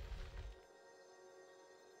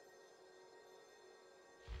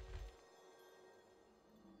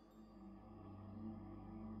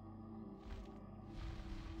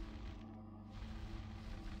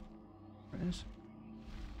 There it is.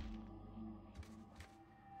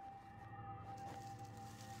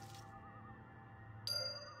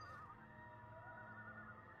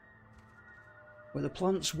 Where the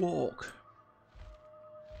plants walk.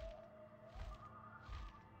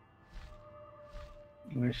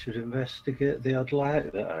 We should investigate the odd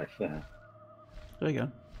light that I found. There you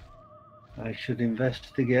go. I should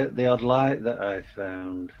investigate the odd light that I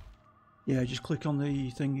found. Yeah, just click on the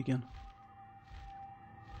thing again.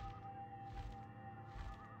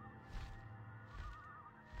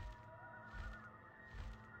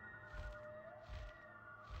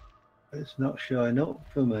 It's not showing up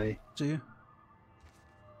for me. See you?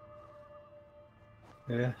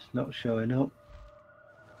 Yeah, it's not showing up.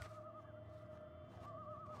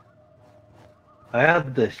 I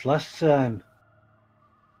had this last time.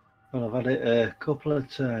 Well, I've had it a couple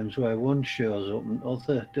of times where one shows up and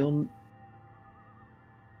other don't.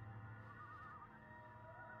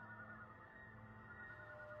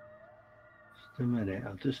 Just a minute,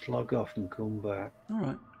 I'll just log off and come back.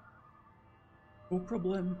 Alright. No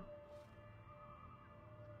problem.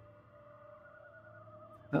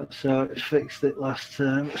 That's how it fixed it last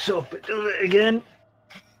time. Let's hope it does it again.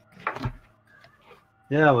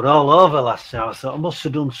 Yeah, I was all over last time. I thought I must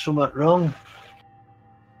have done something wrong.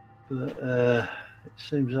 But It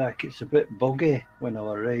seems like it's a bit buggy when I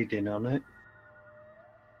was reading on it.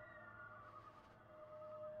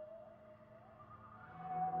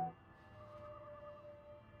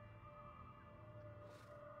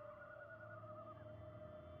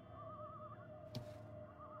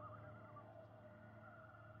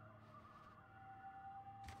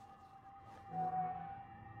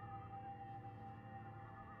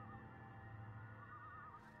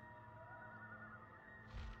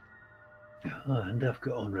 Oh, and I've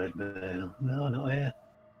got on red mail. No, not here.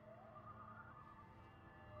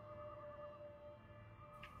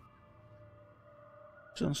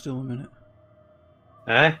 Stand still a minute.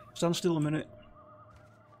 Eh? Stand still a minute.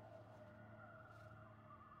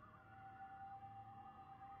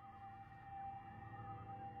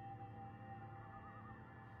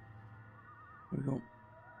 There we go.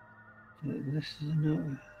 This is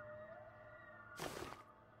another.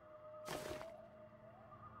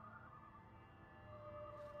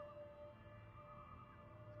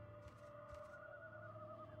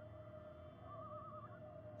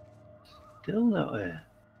 Still not here.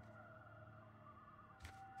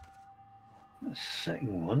 That's the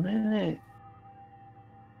second one, isn't it?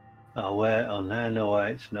 Oh, wait on there. No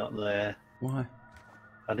way, it's not there. Why?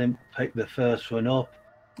 I didn't pick the first one up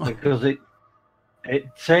because it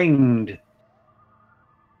tinged.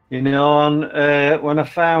 You know, on when I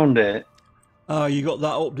found it. Ah, you got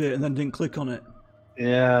that update and then didn't click on it.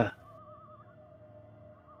 Yeah.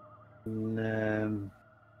 And,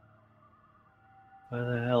 where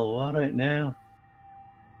the hell was it now?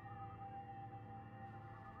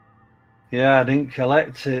 Yeah, I didn't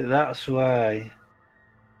collect it, that's why.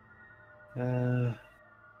 Where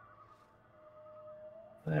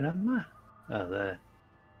am I? Oh, there.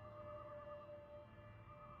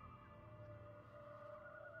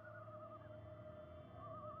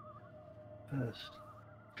 First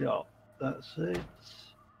stop, that's it.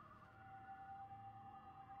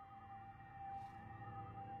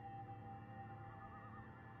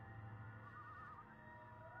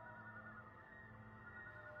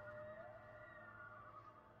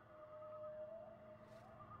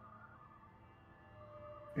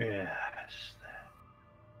 Yes.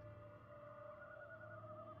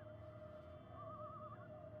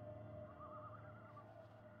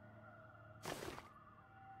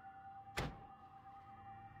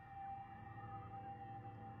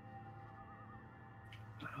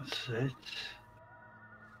 That's it.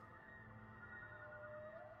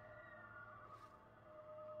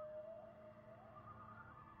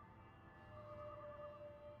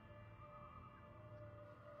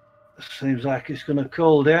 Seems like it's going to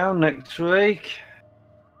cool down next week.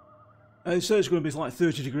 They said it's going to be like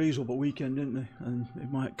 30 degrees over the weekend, didn't they? And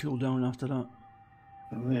it might cool down after that.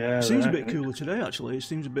 Yeah, It seems right. a bit cooler today, actually. It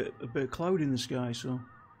seems a bit cloudy in the sky, so.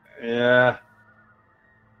 Yeah.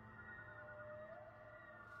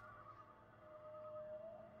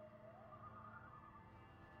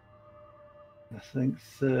 I think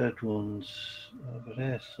third one's over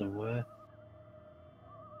there somewhere.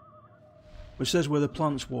 It says where the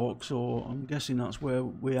plants walk, so I'm guessing that's where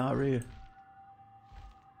we are here.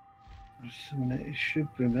 Just a minute, it should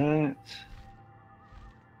be that.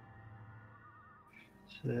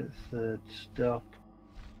 Third stop.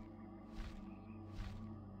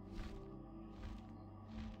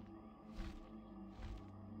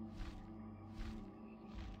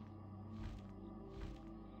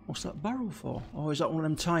 What's that barrel for? Oh, is that one of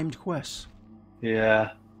them timed quests?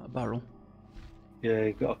 Yeah. That barrel. Yeah,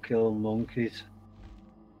 you got to kill monkeys.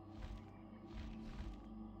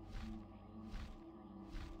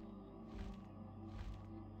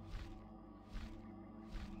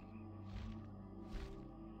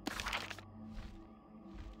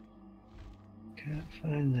 Can't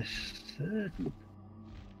find this third one.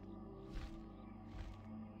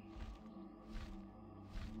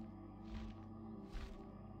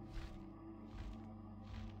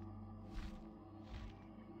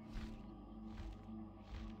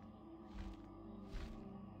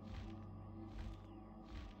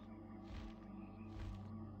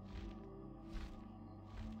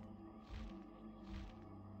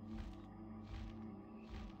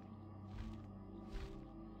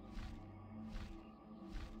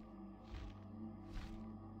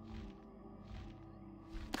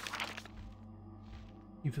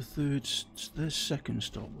 If a third, there's second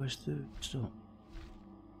stop. Where's third stop?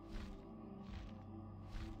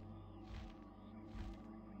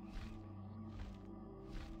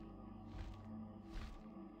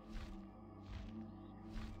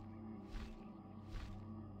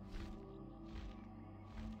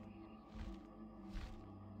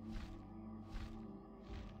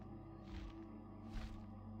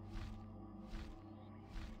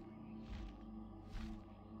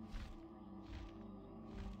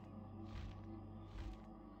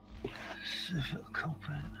 See if it'll cope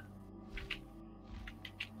it.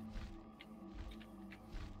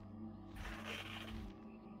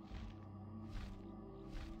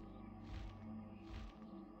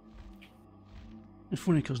 It's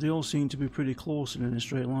funny because they all seem to be pretty close and in a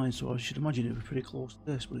straight line, so I should imagine it'd be pretty close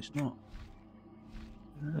to this, but it's not.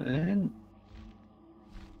 And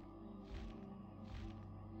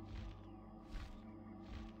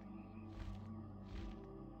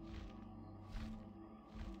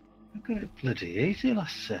I got it bloody easy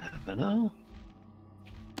last server, no?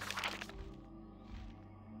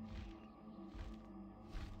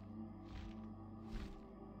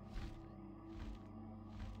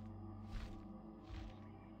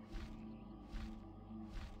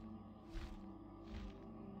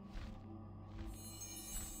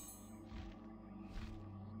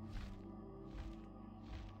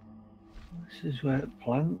 This is where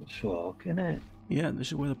plants walk, isn't it? Yeah, this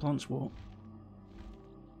is where the plants walk.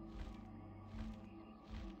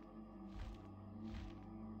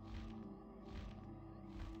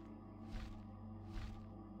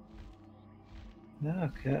 No,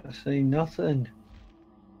 I can't see nothing.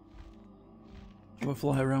 We'll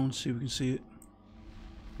fly around, see if we can see it.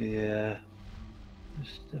 Yeah.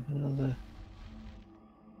 Just have another.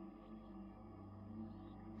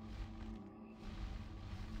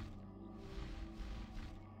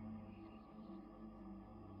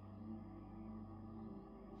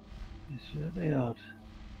 It's really odd.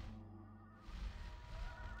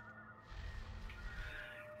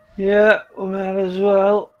 Yeah, we might as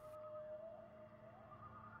well.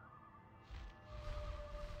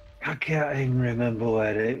 I can't even remember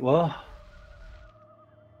where it was.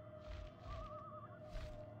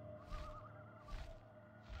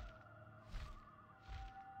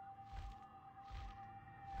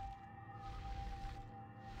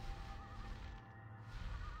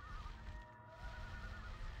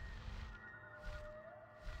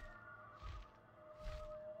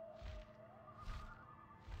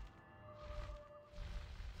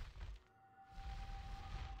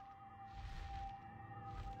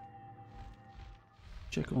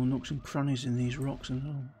 Check all nooks and crannies in these rocks and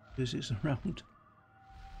all visits around.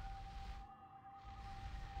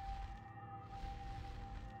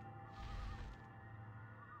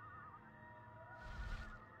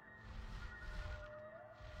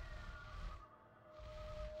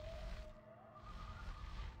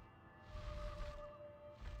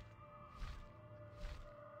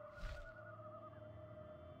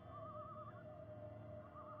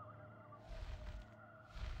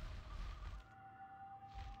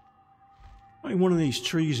 Not in one of these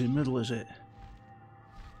trees in the middle, is it?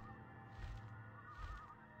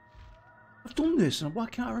 I've done this and why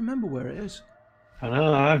can't I remember where it is? I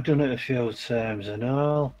know, I've done it a few times and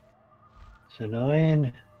all. It's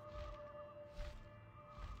annoying.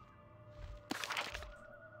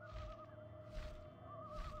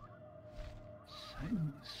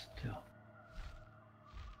 Sitting still.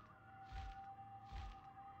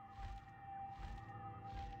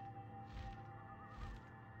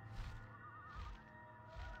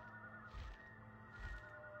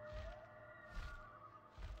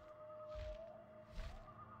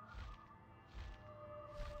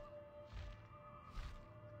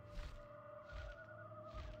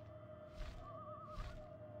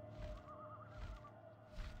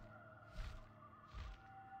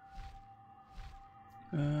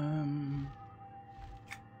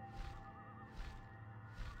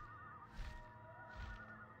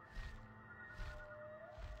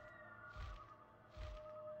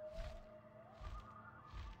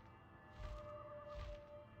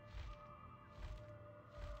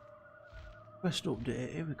 Quest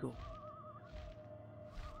update, here we go.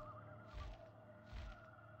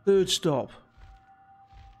 Third stop.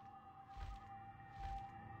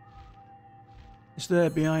 It's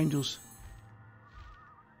there behind us.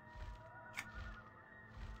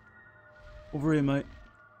 Over here, mate.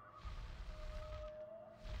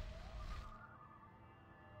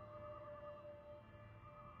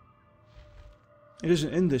 It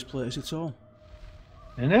isn't in this place at all.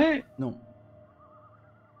 Isn't it? No.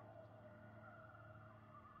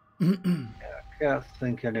 I can't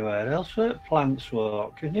think anywhere else where plants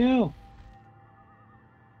walk, can you?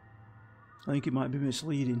 I think it might be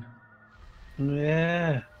misleading.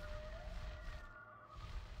 Yeah.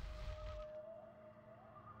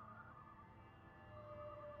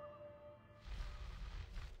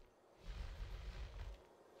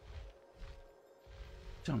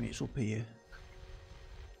 Tell me it's up here.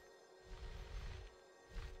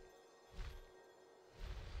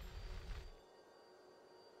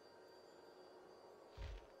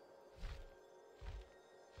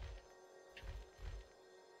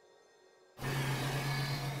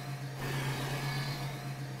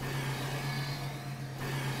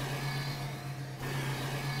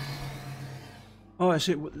 Oh, I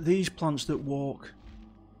see. These plants that walk.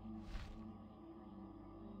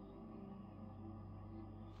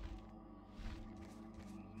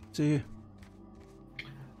 See you.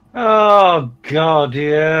 Oh God,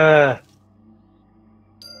 yeah.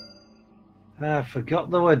 I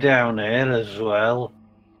forgot they were down here as well.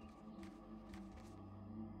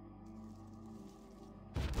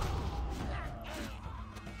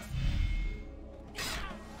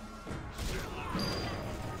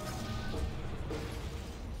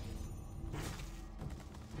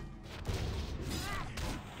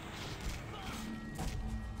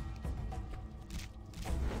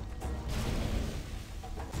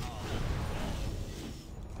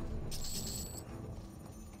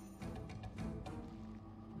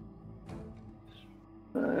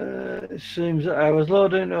 It seems that I was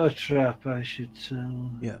loading into a trap, I should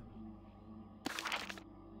tell. Yeah.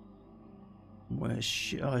 Where's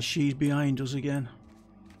she? Oh, she's behind us again.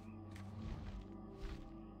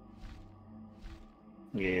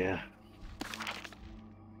 Yeah.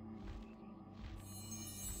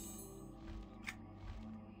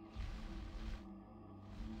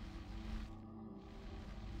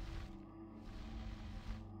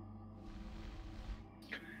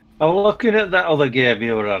 I'm looking at that other game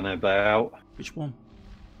you were on about. Which one?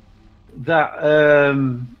 That,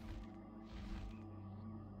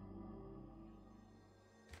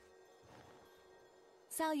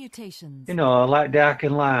 Salutations. you know, like Dark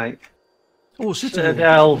and Light. Oh,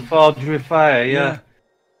 Citadel, Forged with Fire, yeah.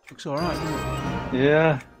 Looks alright, doesn't it?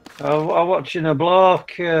 Yeah. I'm watching a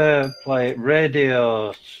bloke play it,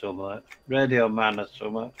 Radio Man or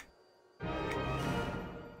something.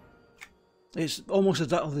 It's almost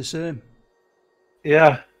exactly the same.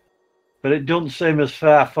 Yeah. But it doesn't seem as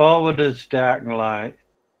far forward as Dark and Light.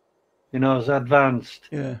 You know, as advanced.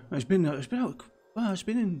 Yeah, it's been out. Well, it's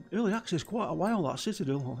been in early access quite a while. That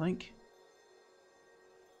Citadel, I think.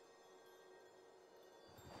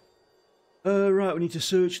 Right, we need to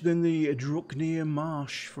search then the Drucknear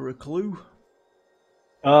Marsh for a clue.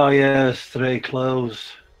 Oh yeah, there's 3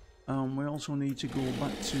 clues. We also need to go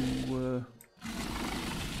back to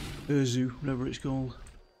Urzu, whatever it's called.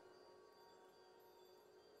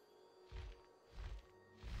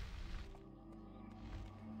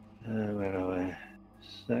 Where are we?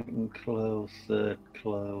 2nd clue, 3rd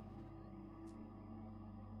clue.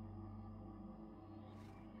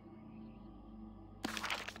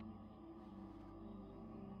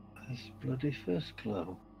 That's bloody 1st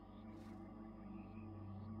clue.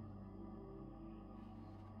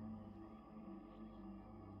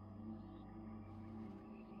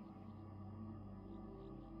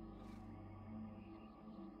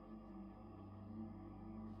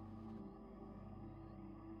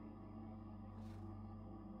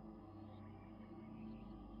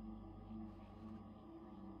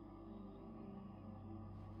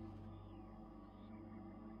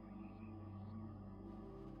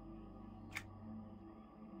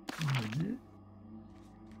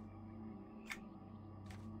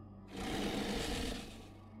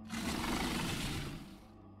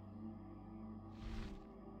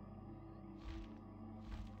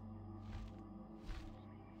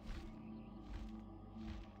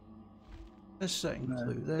 There's second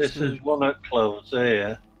clue. This is one of the clues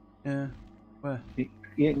here. Yeah. Where? You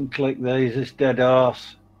can click these, it's dead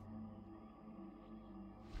horse.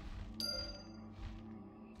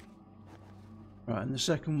 Right, and the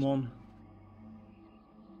second one.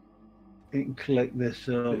 You can click this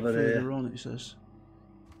A bit over further here. on, it says.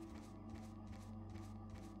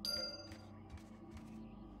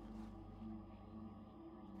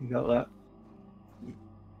 You got that?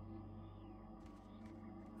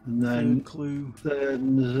 And then Third clue. third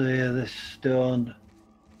one's here, this stone.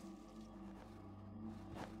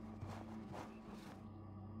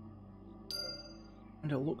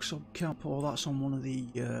 And it looks up camp. Oh, that's on one of the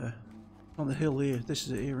on the hill here. This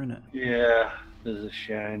is it here, isn't it? Yeah, there's a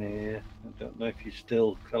shine here. I don't know if you're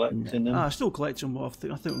still collecting them. I still collect them, but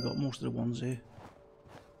I think we've got most of the ones here.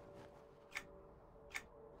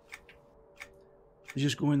 They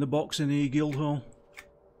just go in the box in the guild hall.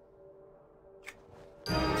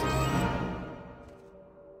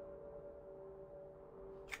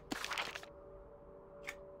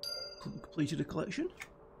 Completed a collection.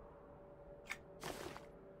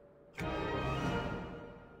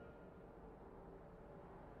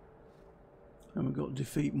 And we've got to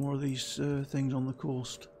defeat more of these things on the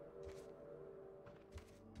coast.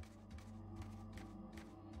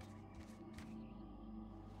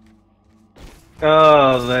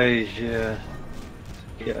 Oh, these, yeah.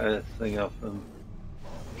 Get a thing off them.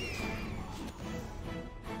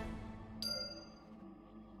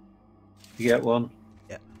 You get one?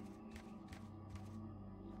 Yeah.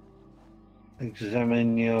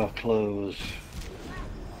 Examine your clothes.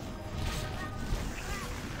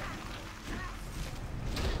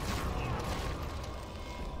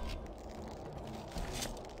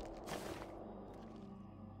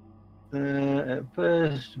 It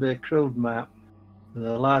appears to be a crude map with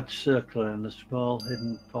a large circle and a small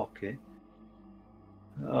hidden pocket.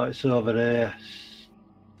 Oh, it's over there.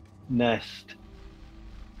 Nest.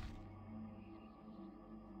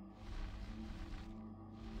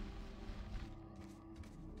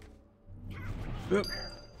 Yep.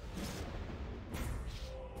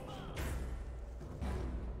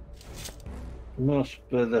 Must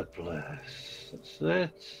be the place. That's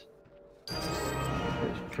it.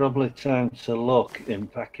 It's probably time to look in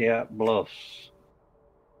Paquiat Bluffs.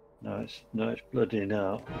 No, it's bloody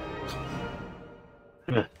not.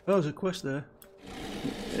 Oh, there's a quest there.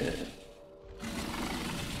 Yeah.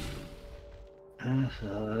 That's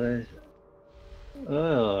all it is.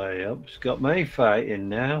 Oh, yep, it's got me fighting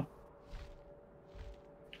now.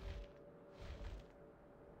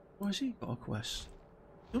 Why has he got a quest?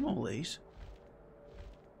 Done all these?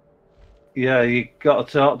 Yeah, you got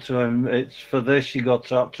to talk to him. It's for this. You got to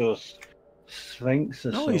talk to a Sphinx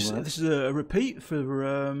or No, something. this is a repeat for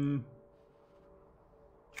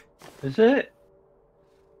Is it?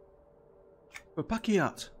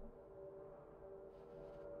 Paquiat.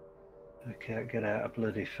 I can't get out of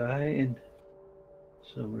bloody fighting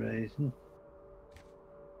for some reason.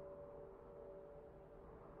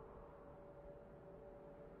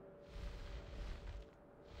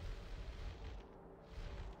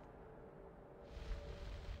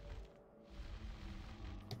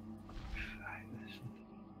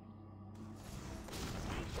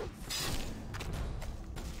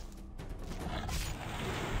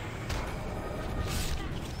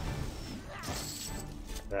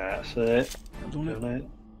 That's it. Done it. Done it.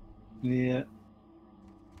 Yeah.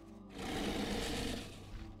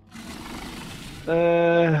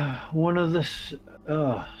 One of the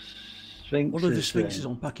Sphinxes. One of the Sphinxes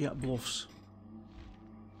on Paquiat Bluffs.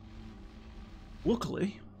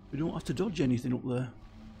 Luckily, we don't have to dodge anything up there.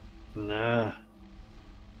 Nah.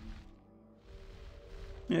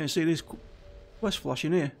 Yeah, see this quest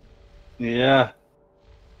flashing here? Yeah.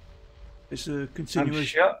 It's a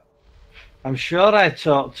continuation. I'm sure I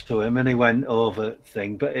talked to him and he went over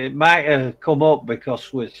thing, but it might have come up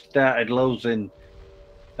because we started losing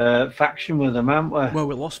faction with them, haven't we? Well,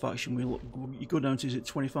 we lost faction. You go down to, is it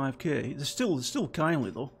 25k? They're still kindly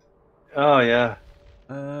though. Oh yeah.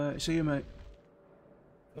 See you, mate.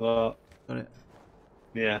 Well, Got it.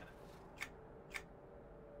 yeah.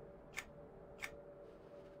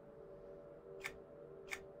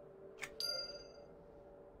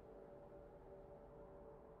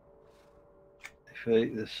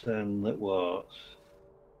 Defeat the sun that was.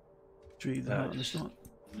 Retrieve the heart of the storm.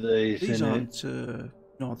 These aren't.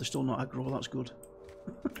 No, they're still not aggro. That's good.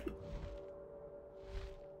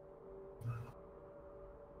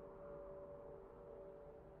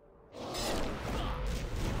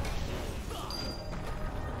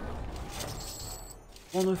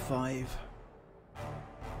 One of 5.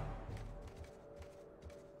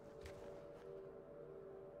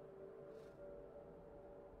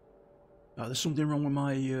 There's something wrong with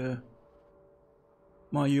my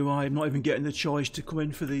my UI. I'm not even getting the choice to come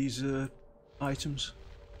in for these items.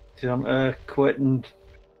 Do you want to quit and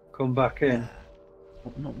come back in?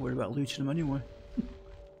 I'm not worried about looting them anyway.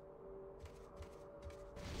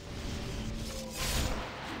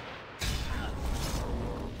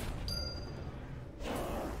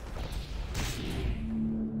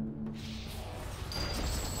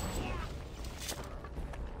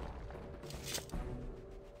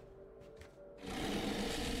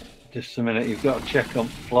 Just a minute, you've got to check on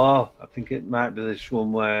the floor. I think it might be this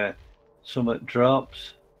one where something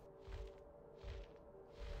drops.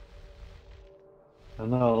 I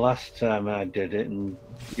know last time I did it and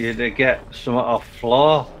you had to get something off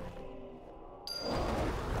floor.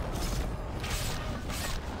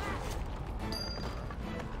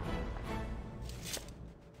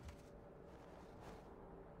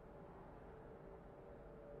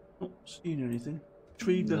 Not seeing anything.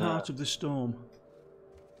 Retrieve the heart of the storm.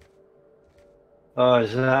 Oh,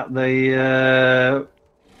 is that the...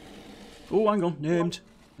 Oh, hang on. Named.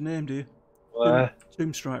 Named here. Where?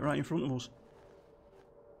 Tomb strike right in front of us.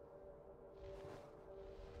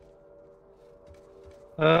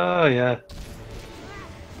 Oh, yeah.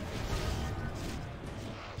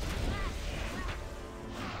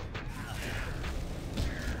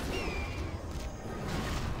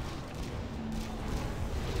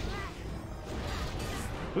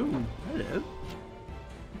 Ooh, hello.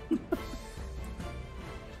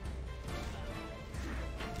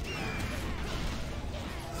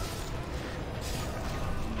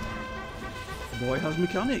 boy has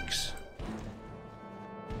mechanics.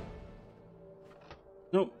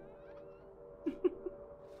 Nope.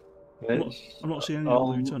 I'm not seeing any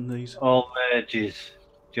loot on these. All mages.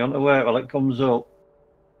 Do you want to wait while it comes up?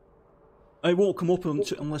 It won't come up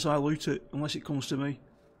unless I loot it, unless it comes to me.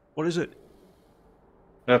 What is it?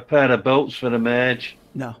 A pair of bolts for the mage.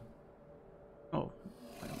 No. Oh,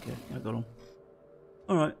 okay, I got them.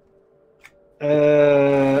 Alright.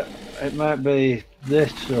 It might be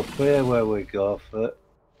this up here where we go for it.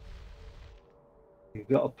 You've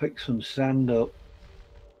got to pick some sand up.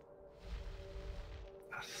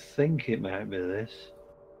 I think it might be this.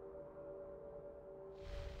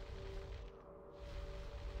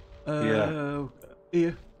 Yeah.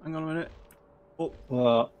 Here, hang on a minute. Oh,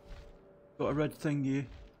 What? got a red thing here.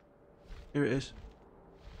 Here it is.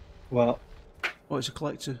 What? Oh, it's a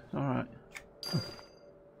collector. Alright.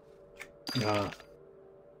 Ah.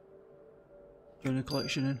 Doing a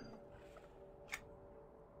collection in.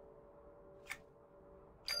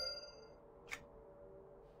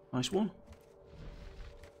 Nice one.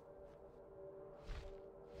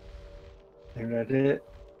 You ready?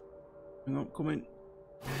 Hang on, come in.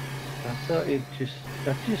 I thought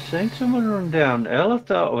I've just seen someone run down hill. I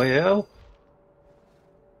thought, well, hell.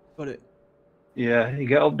 Got it. Yeah, you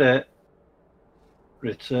get up there.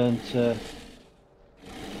 Return to...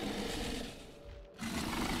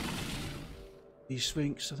 The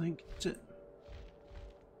Sphinx, I think. Is it?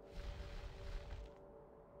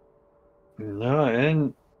 No, it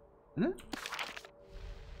ain't. Isn't it?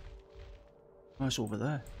 Oh, it's over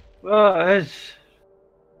there. Well, it is.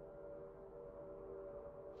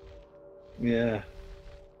 Yeah.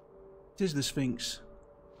 It is the Sphinx.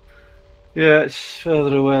 Yeah, it's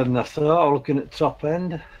further away than I thought. Looking at top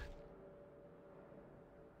end.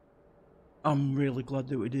 I'm really glad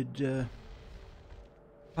that we did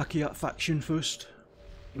Pakiat faction first.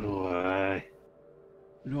 Why?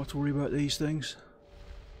 We don't have to worry about these things.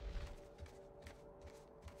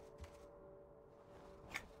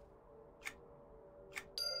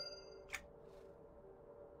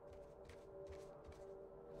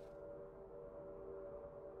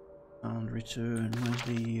 And return. Where's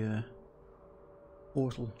the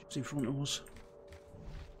portal? Just in front of us.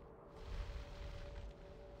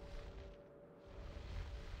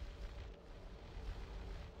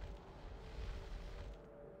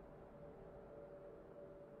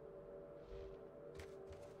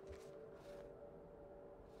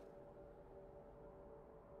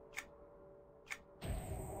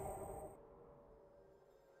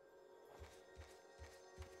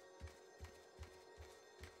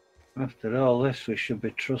 After all this, we should be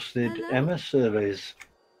trusted Hello. emissaries.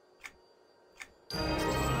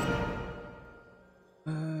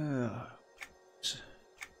 Oh,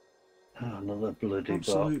 another bloody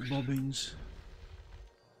Absolute box. bobbins.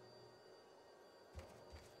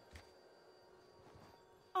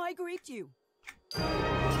 I greet you.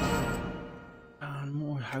 And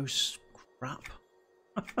more house crap.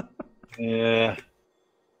 Yeah.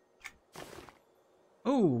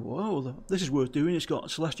 Oh, this is worth doing. It's got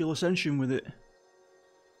Celestial Ascension with it.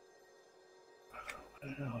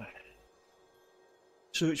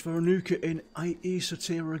 Search for Anuka in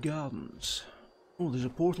Isotera Gardens. Oh, there's a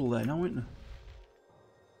portal there now, isn't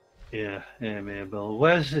there? Yeah, Mabel.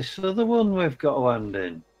 Where's this other one we've got to land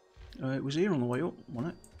in? It was here on the way up,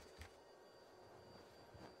 wasn't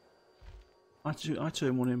it? I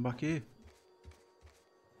turned one in back here.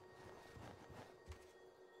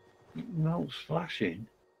 No, it's flashing.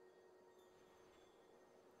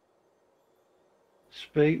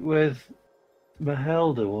 Speak with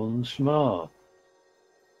Mahelda once more.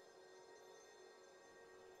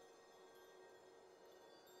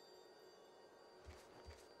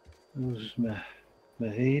 Who's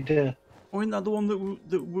Mahida? Oh, isn't that the one that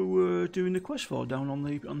we were doing the quest for down on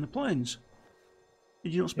the plains?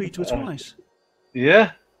 Did you not speak to her twice?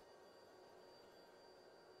 Yeah.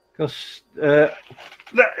 Because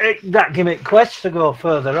that gimmick quest to go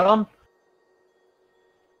further on.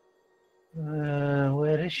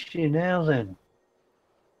 Where is she now then?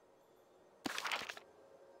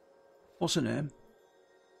 What's her name?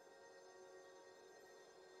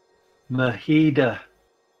 Mahida.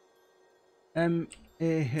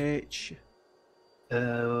 M-A-H...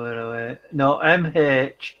 Where are we? No, M-H-E-D-A.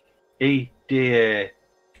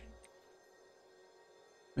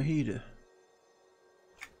 Mahida.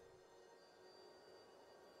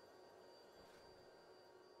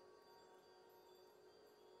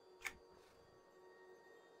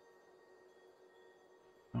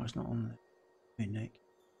 No, it's not on there. Hey, Nick.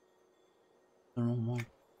 The wrong one.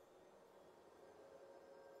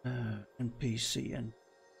 NPCN.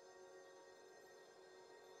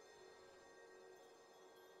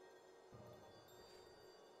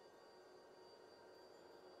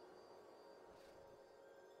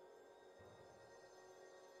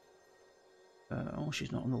 Oh,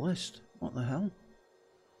 she's not on the list. What the hell?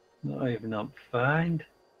 Not even up find.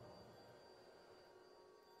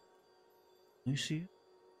 You see it?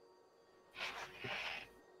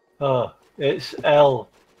 Oh, it's L.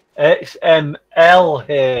 XMLH.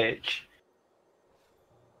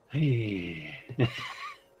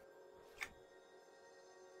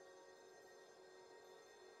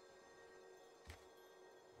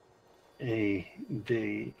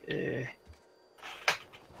 EDA.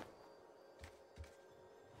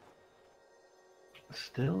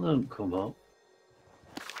 Still don't come up.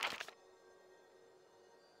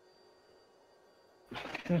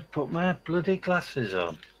 I've put my bloody glasses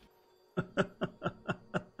on.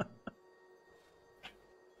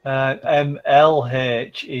 MLHEDA.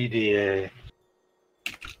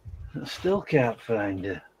 I still can't find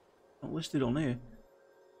it. Not listed on here.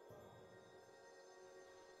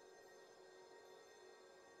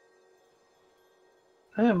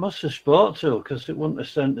 I must have spoke to her because it wouldn't have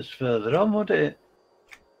sent us further on, would it?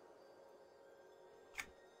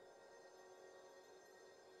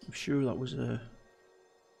 I'm sure that was a.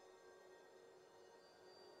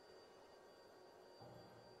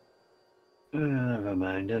 Never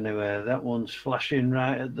mind. Anyway, that one's flashing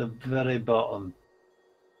right at the very bottom.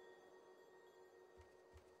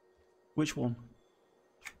 Which one?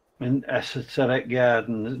 In Esoteric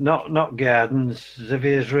Gardens. Not Gardens,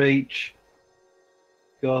 Xavier's Reach.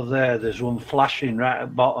 Go there, there's one flashing right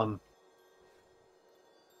at bottom.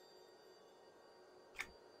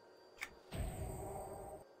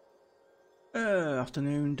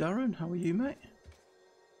 Afternoon, Darren. How are you, mate?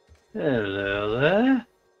 Hello there.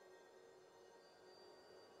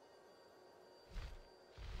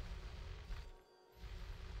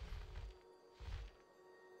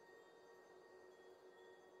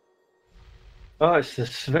 Oh, it's the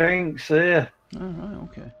Sphinx there. Oh, right,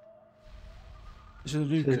 okay. This is a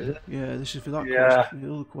new. Yeah, this is for that Yeah. quest,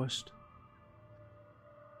 the other quest.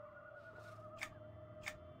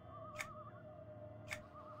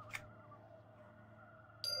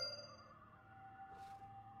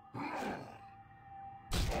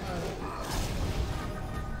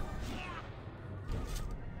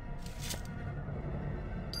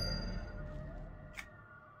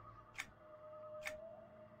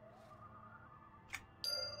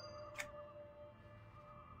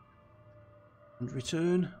 And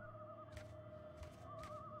return.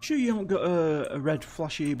 Sure you haven't got a red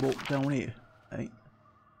flashy book down here, eh?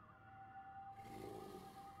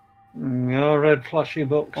 No red flashy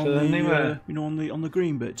books On the anywhere. you know, on the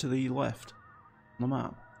green bit to the left on the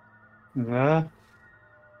map. No.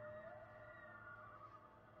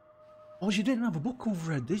 Oh, she didn't have a book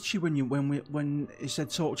overhead, did she? When it said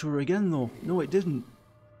talk to her again, though. No, it didn't.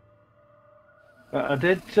 But I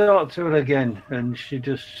did talk to her again, and she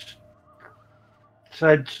just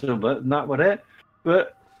said something, and that was it.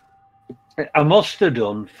 But I must have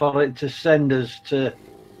done for it to send us to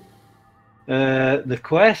the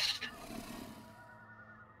quest.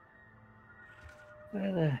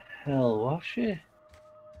 Where the hell was she?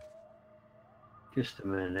 Just a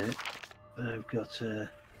minute. I've got a.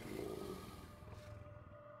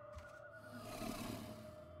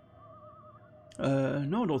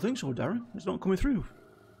 No, I don't think so, Darren. It's not coming through.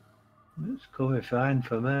 It's coming fine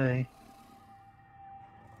for me.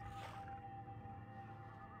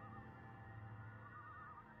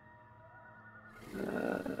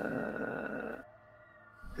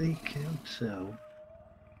 They killed so.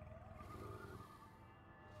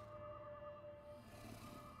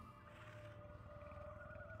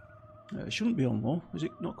 It shouldn't be on though. Is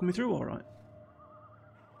it not coming through all right?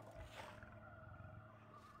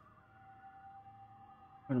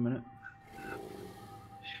 Wait a minute.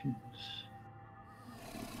 Shoots.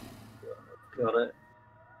 Got it.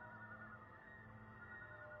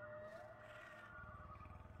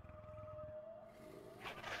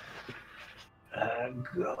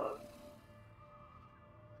 God.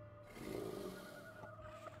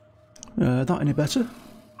 That any better?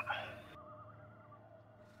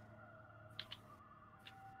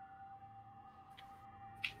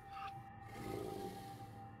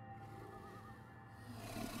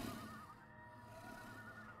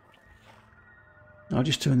 I'll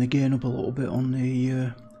just turn the gain up a little bit on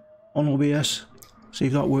the on OBS, see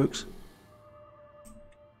if that works.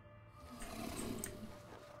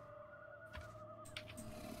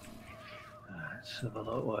 Let's have a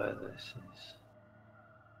look where this is.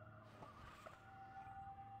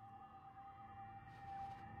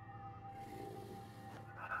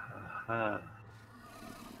 Aha.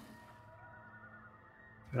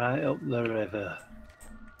 Right up the river.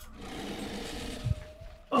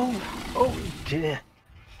 Oh dear.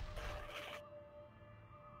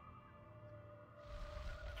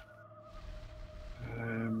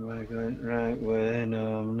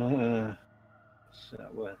 going home. What's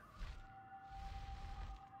that way?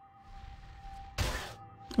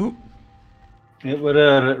 Oh, It was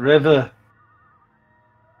her at River.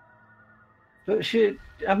 But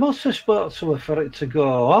I must have spoke to her for it to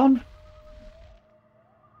go on.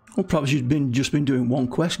 well, perhaps she's just been doing one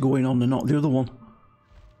quest going on and not the other one.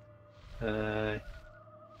 Uh,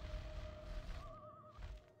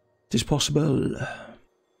 It is possible.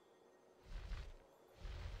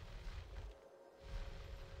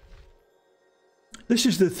 This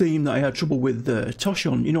is the theme that I had trouble with Tosh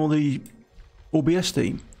on. You know, the OBS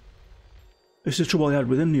theme. This is the trouble I had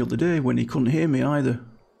with him the other day when he couldn't hear me either.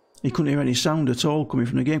 He couldn't hear any sound at all coming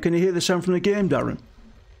from the game. Can you hear the sound from the game, Darren?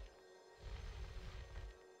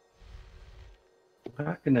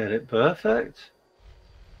 I can hear it perfect.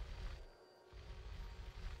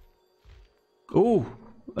 Oh,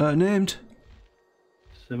 named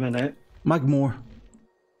Just a minute. Magmore.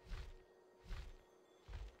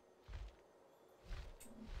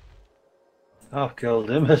 I've killed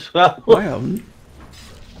him as well. I haven't.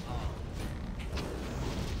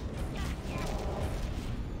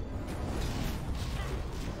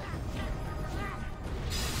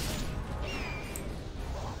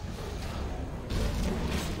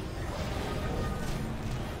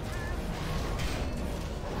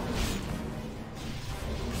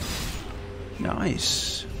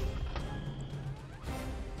 Nice.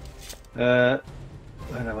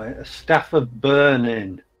 Anyway, a staff of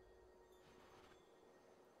burning.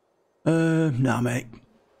 Nah, mate.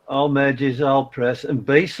 All mages, all press, and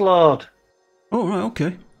Beastlord. Oh, right,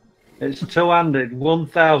 okay. It's two-handed,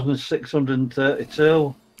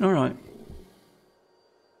 1,632. All right.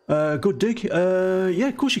 Good dig. Yeah,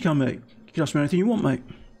 of course you can, mate. You can ask me anything you want, mate.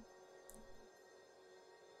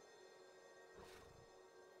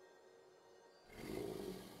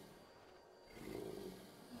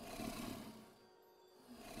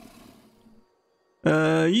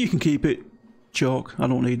 You can keep it, Chalk. I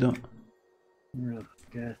don't need that.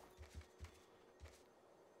 Okay.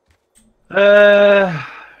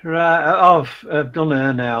 Right, I've done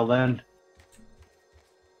her now then.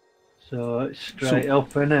 So it's straight up,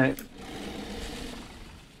 innit?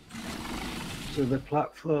 To the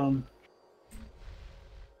platform.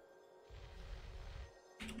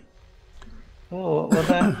 Oh, what was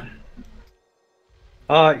that?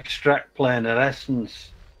 Oh, extract planar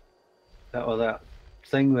essence. That was that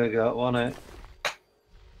thing we got, wasn't it?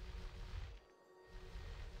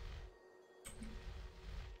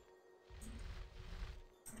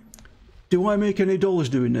 Do I make any dollars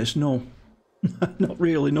doing this? No. Not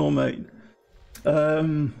really, no, mate.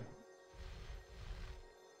 I've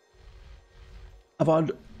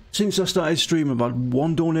had, since I started streaming, I've had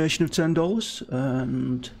one donation of $10,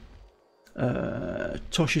 and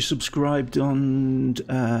Tosh is subscribed, and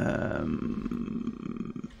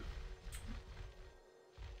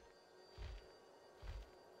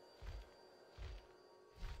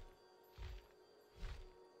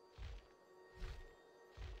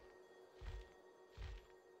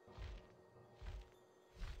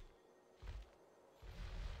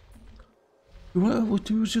what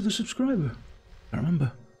was the other subscriber? I don't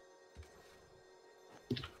remember.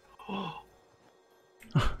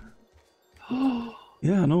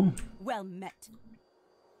 Yeah, I know. Well met.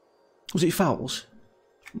 Was it Fowls?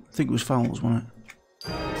 I think it was Fowls, wasn't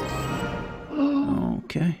it?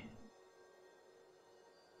 Okay.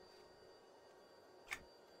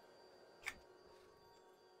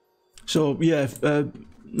 So, yeah,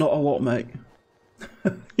 not a lot, mate.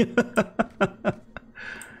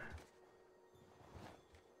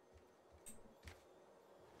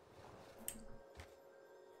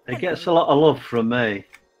 It gets a lot of love from me.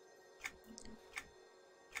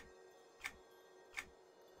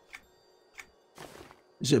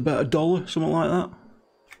 Is it about $1, something like that?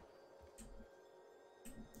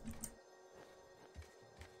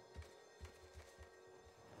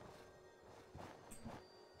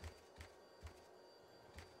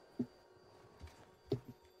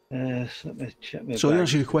 Yes, let me check my So the bag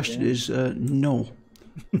answer to your question is no.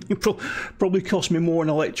 It probably cost me more in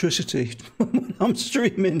electricity when I'm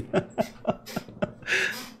streaming.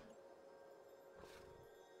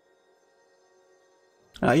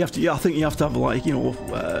 You have to. Yeah, I think you have to have, like, you know.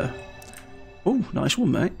 Oh, nice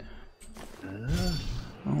one, mate.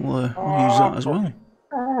 I'll use that as well.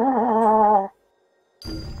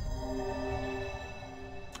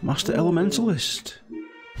 Master Elementalist.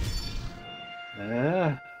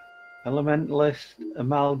 Yeah. Elementalist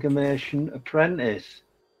Amalgamation Apprentice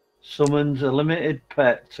summons a limited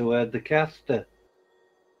pet to aid the caster.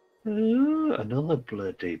 Ooh, another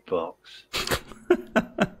bloody box.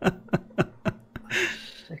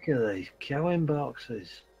 Sick heck are these cowing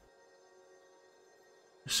boxes?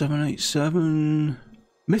 787.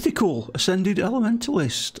 Mythical Ascended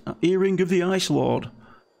Elementalist. Earring of the Ice Lord.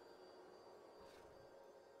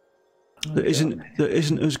 That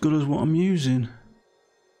isn't as good as what I'm using.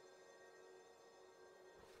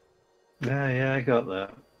 Yeah, I got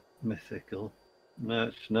that. Mythical. No,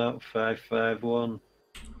 it's not 551.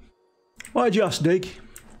 Why'd you ask, Dig?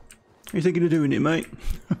 Are you thinking of doing it, mate?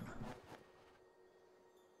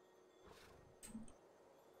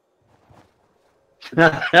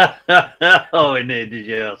 Oh, we needed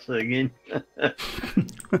your singing.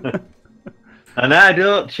 And I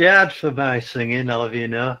don't charge for my singing, I'll have you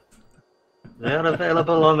know. They're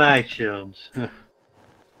available on iTunes.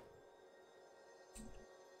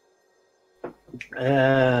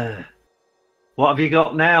 What have you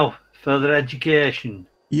got now? Further education?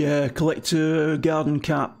 Yeah, collect a garden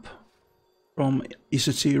cap from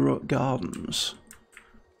Isatira Gardens.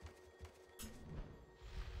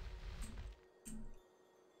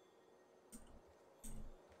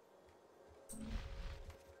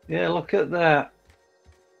 Yeah, look at that.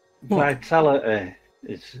 What? Vitality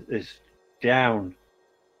is down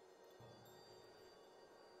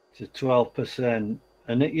to 12%,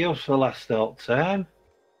 and it used to last all the time.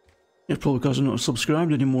 It's probably because I'm not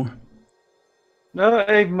subscribed anymore. No,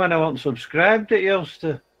 even when I wasn't subscribed, it used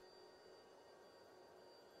to.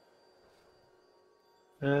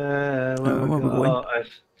 Where we go?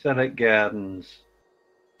 Aesthetic Gardens.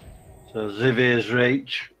 So Xavier's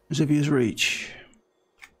Reach. Xavier's Reach.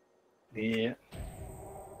 Yeah.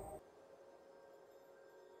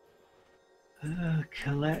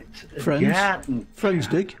 Collect a Friends. garden. Friends,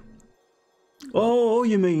 Dig. Oh,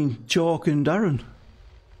 you mean Chalk and Darren?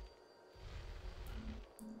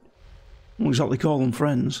 I won't exactly call them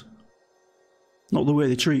friends. Not the way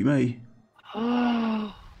they treat me.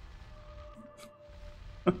 Oh.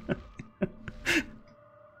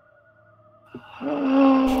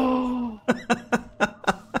 Oh.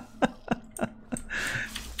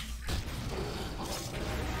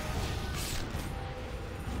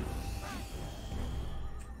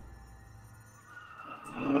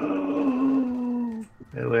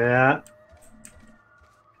 Here we are.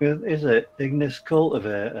 Is it Ignis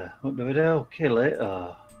Cultivator? What do we do? Kill it?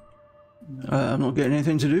 Or... I'm not getting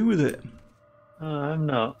anything to do with it. Oh, I'm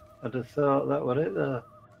not. I'd have thought that was it though.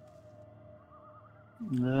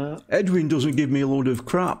 No. Edwin doesn't give me a load of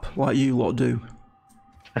crap like you lot do.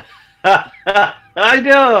 I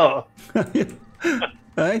know!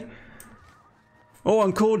 Hey? Oh,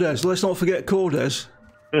 and Cordes. Let's not forget Cordes.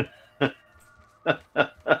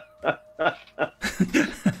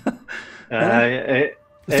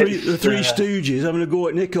 The Three Stooges having a go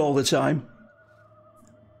at Nick all the time.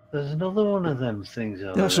 There's another one of them things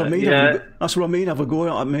over That's what I mean. Yeah. That's what I mean. Have a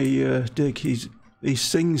go at me, Dick. He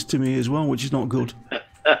sings to me as well, which is not good.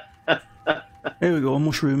 Here we go. A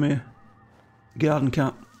mushroom here. Garden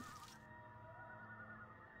cat.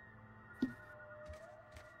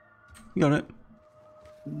 You got it?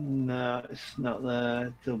 No, it's not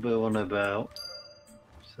there. There'll be one about.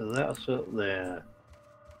 So that's up there.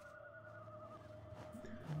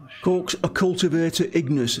 Coax a cultivator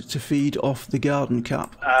Ignis to feed off the garden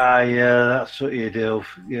cap. Ah, yeah, that's what you do.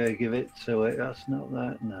 Yeah, give it to it. That's not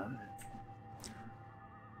that, no.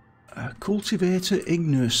 Cultivator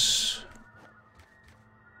Ignis.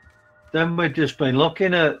 Then we've just been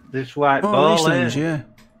looking at this white Oh, ball these things, here. yeah.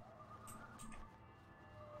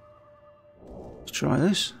 Let's try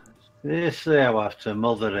this. This there, I'll have to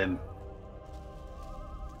mother him.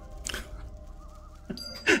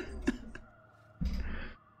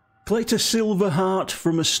 Collect a silver heart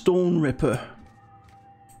from a stone ripper.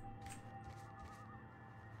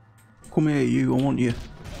 Come here, you. I want you.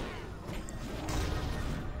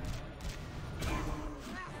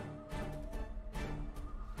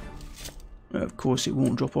 Of course, it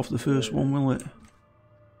won't drop off the first one, will it?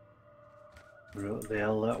 What the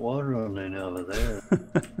hell that was running over there?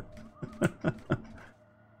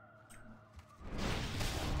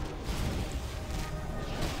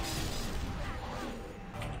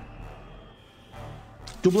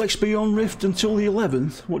 Double XP on Rift until the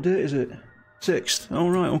 11th. What date is it? 6th.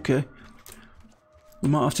 All right, okay. We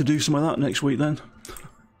might have to do some of that next week then.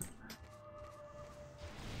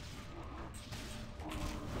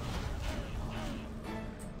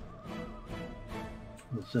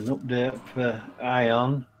 There's an update for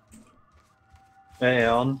Aeon.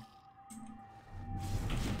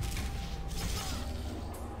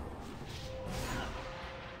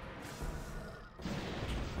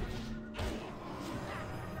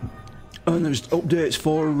 And there's updates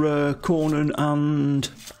for Conan and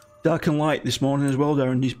Dark and Light this morning as well,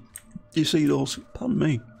 Darren. Do you see those? Pardon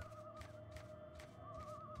me.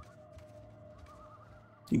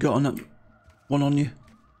 You got one on you?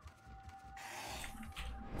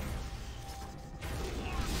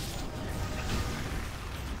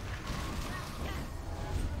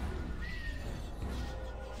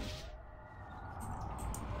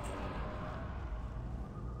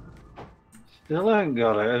 Still ain't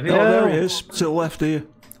got it, have you? Oh, there he is. To the left here.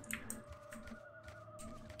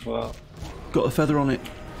 What? Got a feather on it.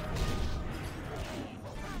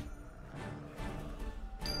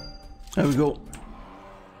 There we go.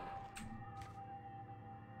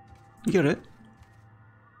 You get it?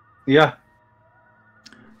 Yeah.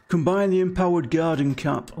 Combine the empowered garden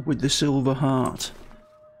cap with the silver heart.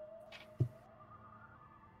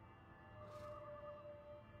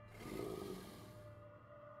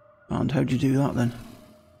 And how do you do that then?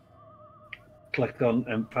 Click on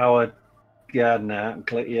empowered garden art and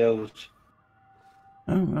click use.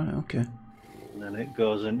 Oh, right, okay. And then it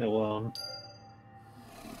goes into one.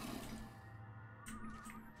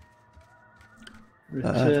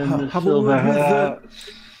 Return the silver hearts.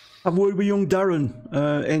 Have a word with young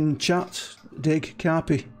Darren in chat. Dig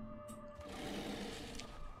Carpy.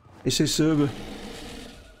 It's his server.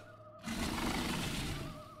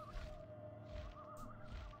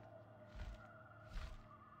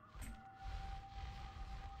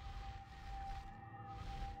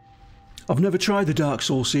 I've never tried the Dark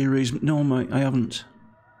Souls series. No, mate, I haven't.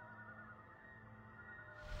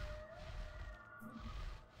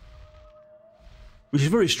 Which is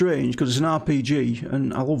very strange because it's an RPG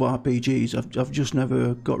and I love RPGs. I've just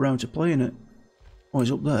never got round to playing it. Oh,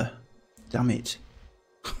 he's up there. Damn it.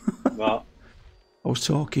 What? I was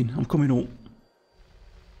talking. I'm coming up.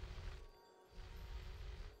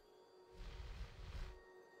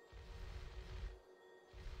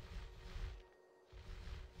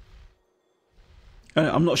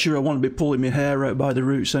 I'm not sure I want to be pulling my hair out by the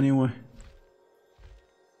roots anyway.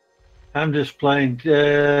 I'm just playing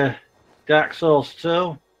Dark Souls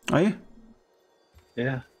 2. Are you?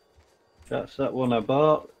 Yeah. That's that one I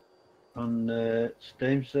bought on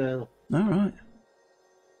Steam sale. Alright.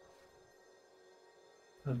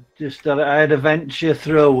 I had a venture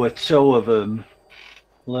through with 2 of them,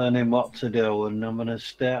 learning what to do, and I'm going to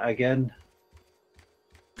start again.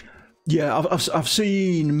 Yeah, I've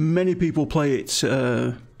seen many people play it,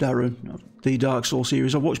 Darren, the Dark Souls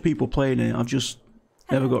series. I've watched people playing it. I've just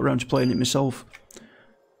never got around to playing it myself.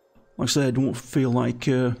 Like I said, I don't feel like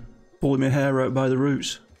pulling my hair out by the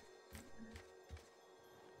roots.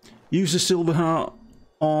 Use the silver heart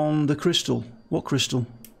on the crystal. What crystal?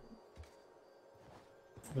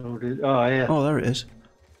 Oh, yeah. Oh, there it is.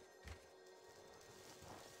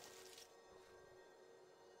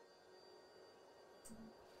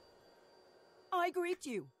 I greet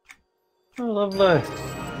you. Oh, lovely.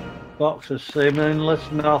 Box of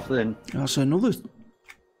seamless nothing. That's another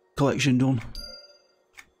collection done.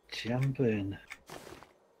 Champion.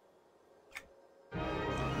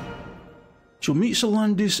 She'll meet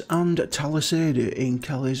Solandis and Talisada in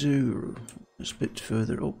Kalizuru. It's a bit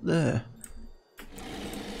further up there.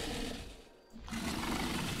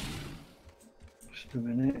 Just a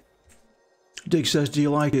minute. Dig says, do you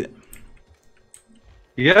like it?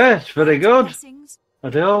 Yes, very good. Blessings. I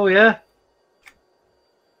do, yeah.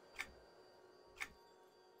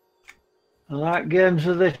 I like games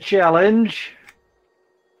of the challenge.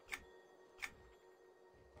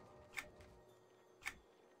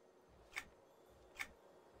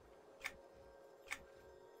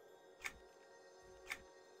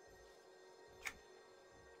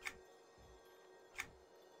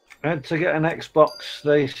 I had to get an Xbox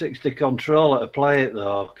 360 controller to play it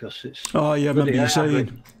though, because it's. Oh, yeah, I remember you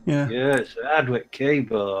saying. Yeah. Yeah, it's an hardwick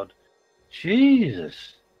keyboard.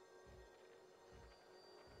 Jesus.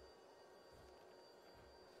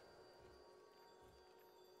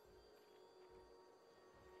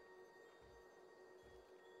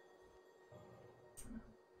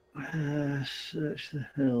 Search the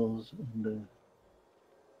hills under.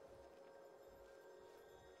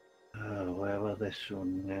 Oh, where was this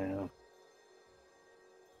one now?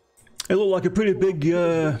 It looked like a pretty big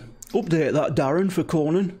update, that, Darren, for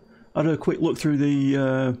Conan. I had a quick look through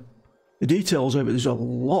the details of it. There's a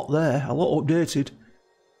lot there, a lot updated.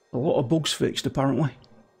 A lot of bugs fixed, apparently.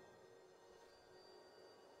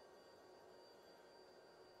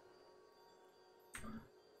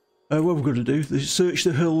 What we're going to do is search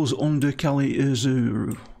the hills under Kali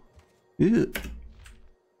Azuru. Yeah.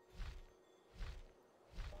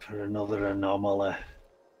 For another anomaly.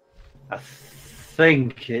 I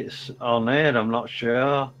think it's on here, I'm not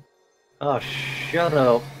sure. Oh, shut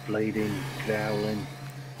up, bleeding growling.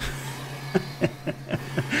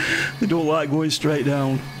 They don't like going straight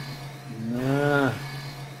down. Nah.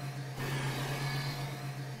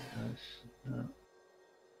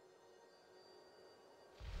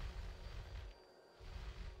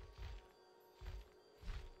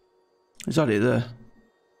 Is that it there?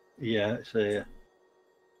 Yeah, it's here.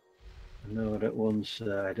 Node at one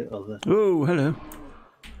side, at other. Oh, hello.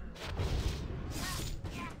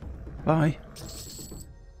 Bye.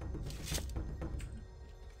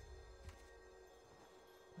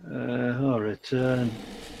 I'll return.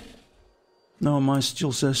 No, mine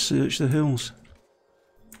still says search the hills.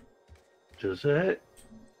 Does it?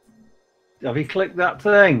 Have you clicked that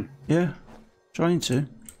thing? Yeah, trying to.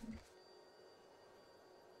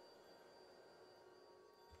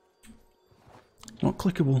 Not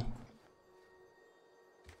clickable.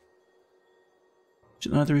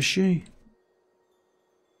 Neither is she.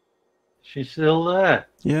 She's still there.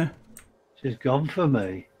 Yeah. She's gone for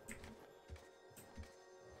me.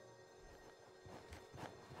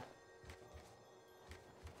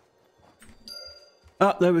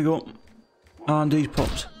 Ah, there we go. And he's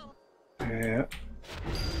popped. Yeah.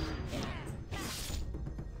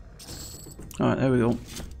 Alright, there we go.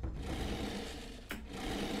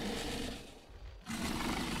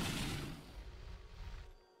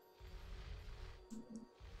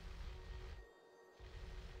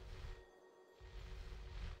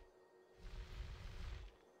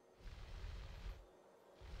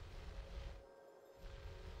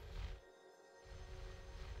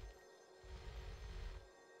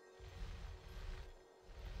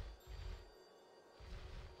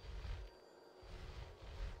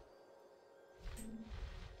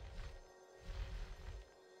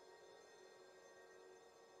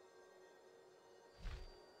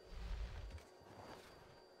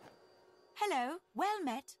 Hello, well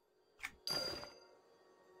met.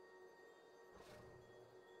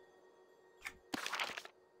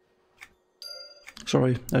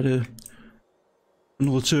 Sorry, I had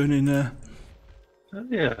another turn in there.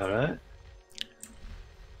 Yeah, alright.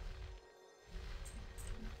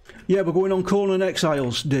 Yeah, we're going on Corner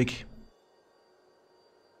Exiles, Dig.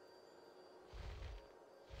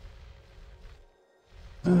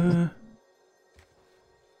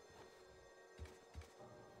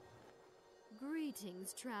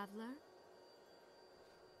 Greetings, traveler.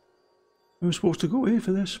 We're supposed to go here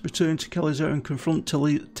for this. Return to Kelly's and confront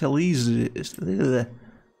Telese.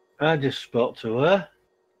 I just spoke to her.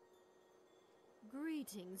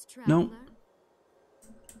 Greetings, traveler.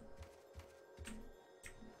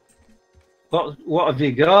 No. What have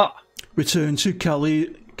you got? Return to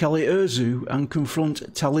Kali Urzu and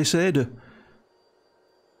confront Talisada.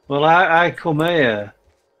 Well, I come here,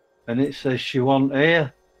 and it says she wasn't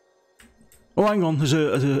here. Oh, hang on, there's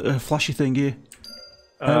a flashy thing here.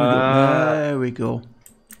 There we go.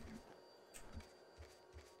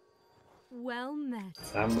 Well met.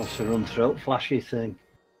 I must have run through that flashy thing.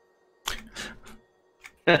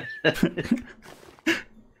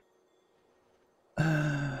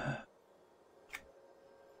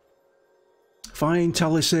 Find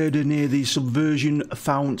Talisada near the subversion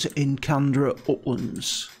fount in Kandra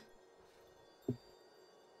Uplands.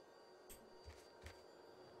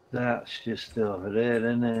 That's just over there,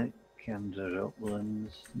 isn't it? Kandra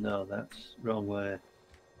Uplands. No, that's wrong way.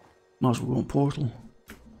 Might as well go on Portal.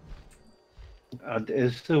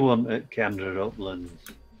 Is the one at Kandra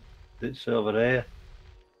Uplands? It's over there.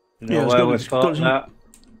 You know Yeah, where we fought that?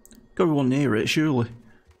 Got to be one near it, surely.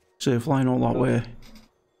 So flying all that way.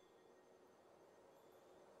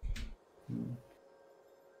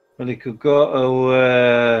 Well, he could go to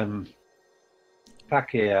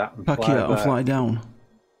Pakia and Pack it out and fly down.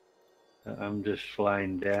 I'm just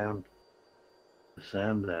flying down.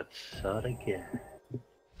 Sam, that's sorry, yeah.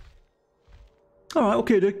 Alright,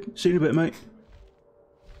 okay, Dick. See you in a bit, mate.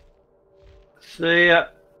 See ya.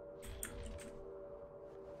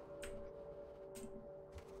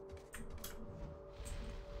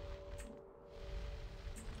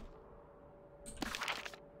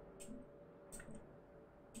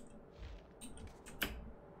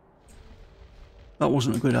 That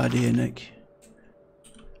wasn't a good idea, Nick.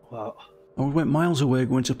 What? I went miles away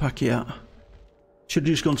going to Pakiat. Should have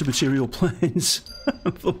just gone to material planes.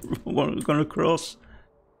 Gone across.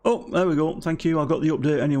 Oh, there we go. Thank you. I got the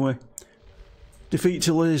update anyway. Defeat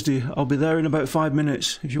to Lazy. I'll be there in about 5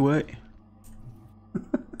 minutes if you wait.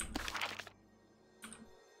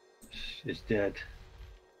 She's dead.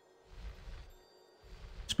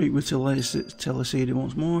 Speak with Telesidi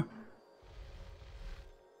once more.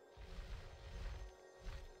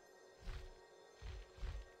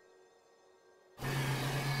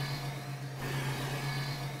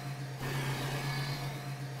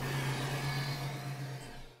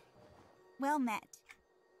 Well met.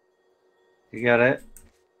 You got it?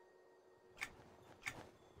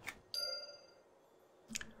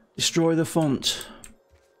 Destroy the font.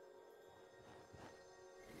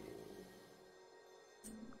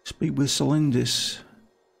 Speak with Celindis.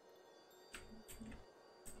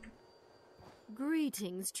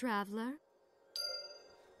 Greetings, traveler.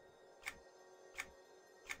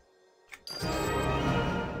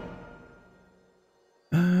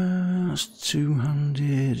 That's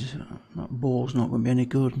two-handed. That bow's not going to be any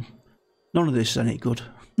good. None of this is any good.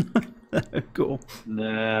 Cool.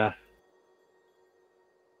 Nah.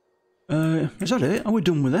 Is that it? Are we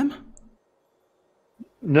done with them?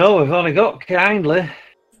 No, we've only got kindly.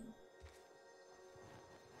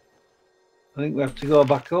 I think we have to go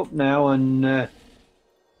back up now and they'll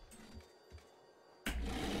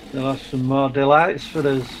have some more delights for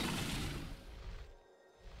us.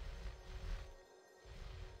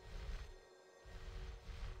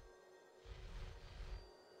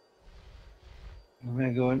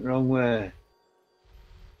 We're going the wrong way.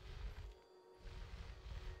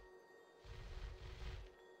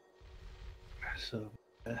 So,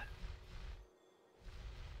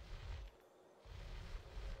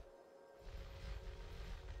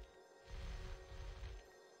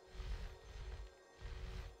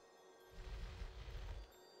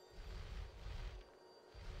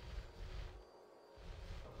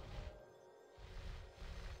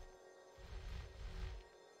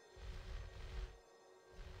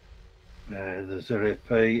 there's a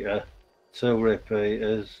repeater, 2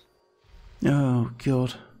 repeaters. Oh,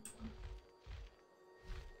 God.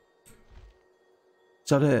 Is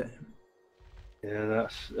that it? Yeah,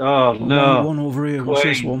 that's... Oh, no. One over here. What's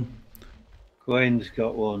this one? Queen's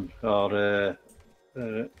got one. Or,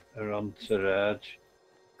 her entourage.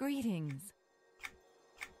 Greetings.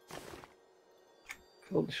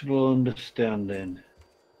 Cultural understanding.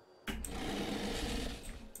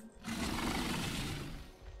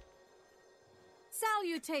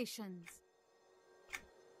 Salutations.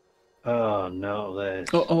 Oh, no,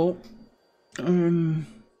 there's... Uh-oh.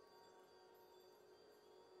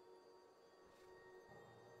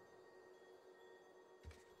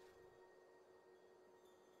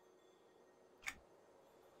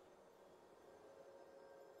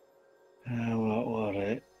 What was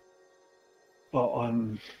it?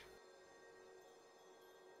 Bottom...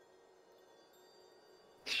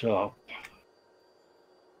 top.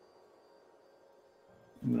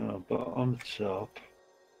 No, bottom top.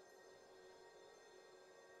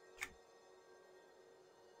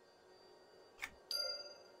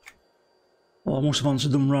 Well, I must have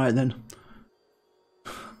answered them right then.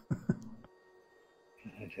 I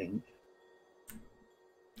think.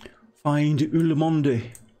 Find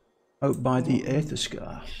Ulamondi out by the Aether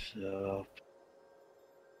Scar. So...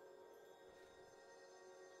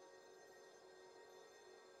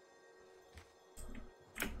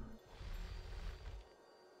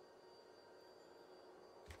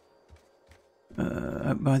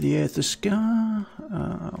 Out by the Aether Scar.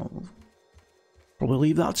 I'll probably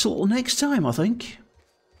leave that till next time, I think.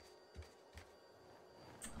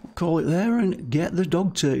 I'll call it there and get the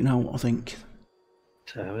dog taken out, I think.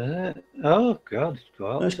 Time is it? Oh God,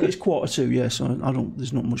 It's 1:45, yeah, so I don't.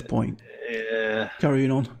 There's not much point. Yeah.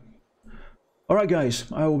 Carrying on. Alright guys,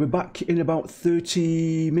 I will be back in about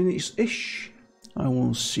 30 minutes-ish. I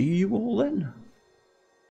will see you all then.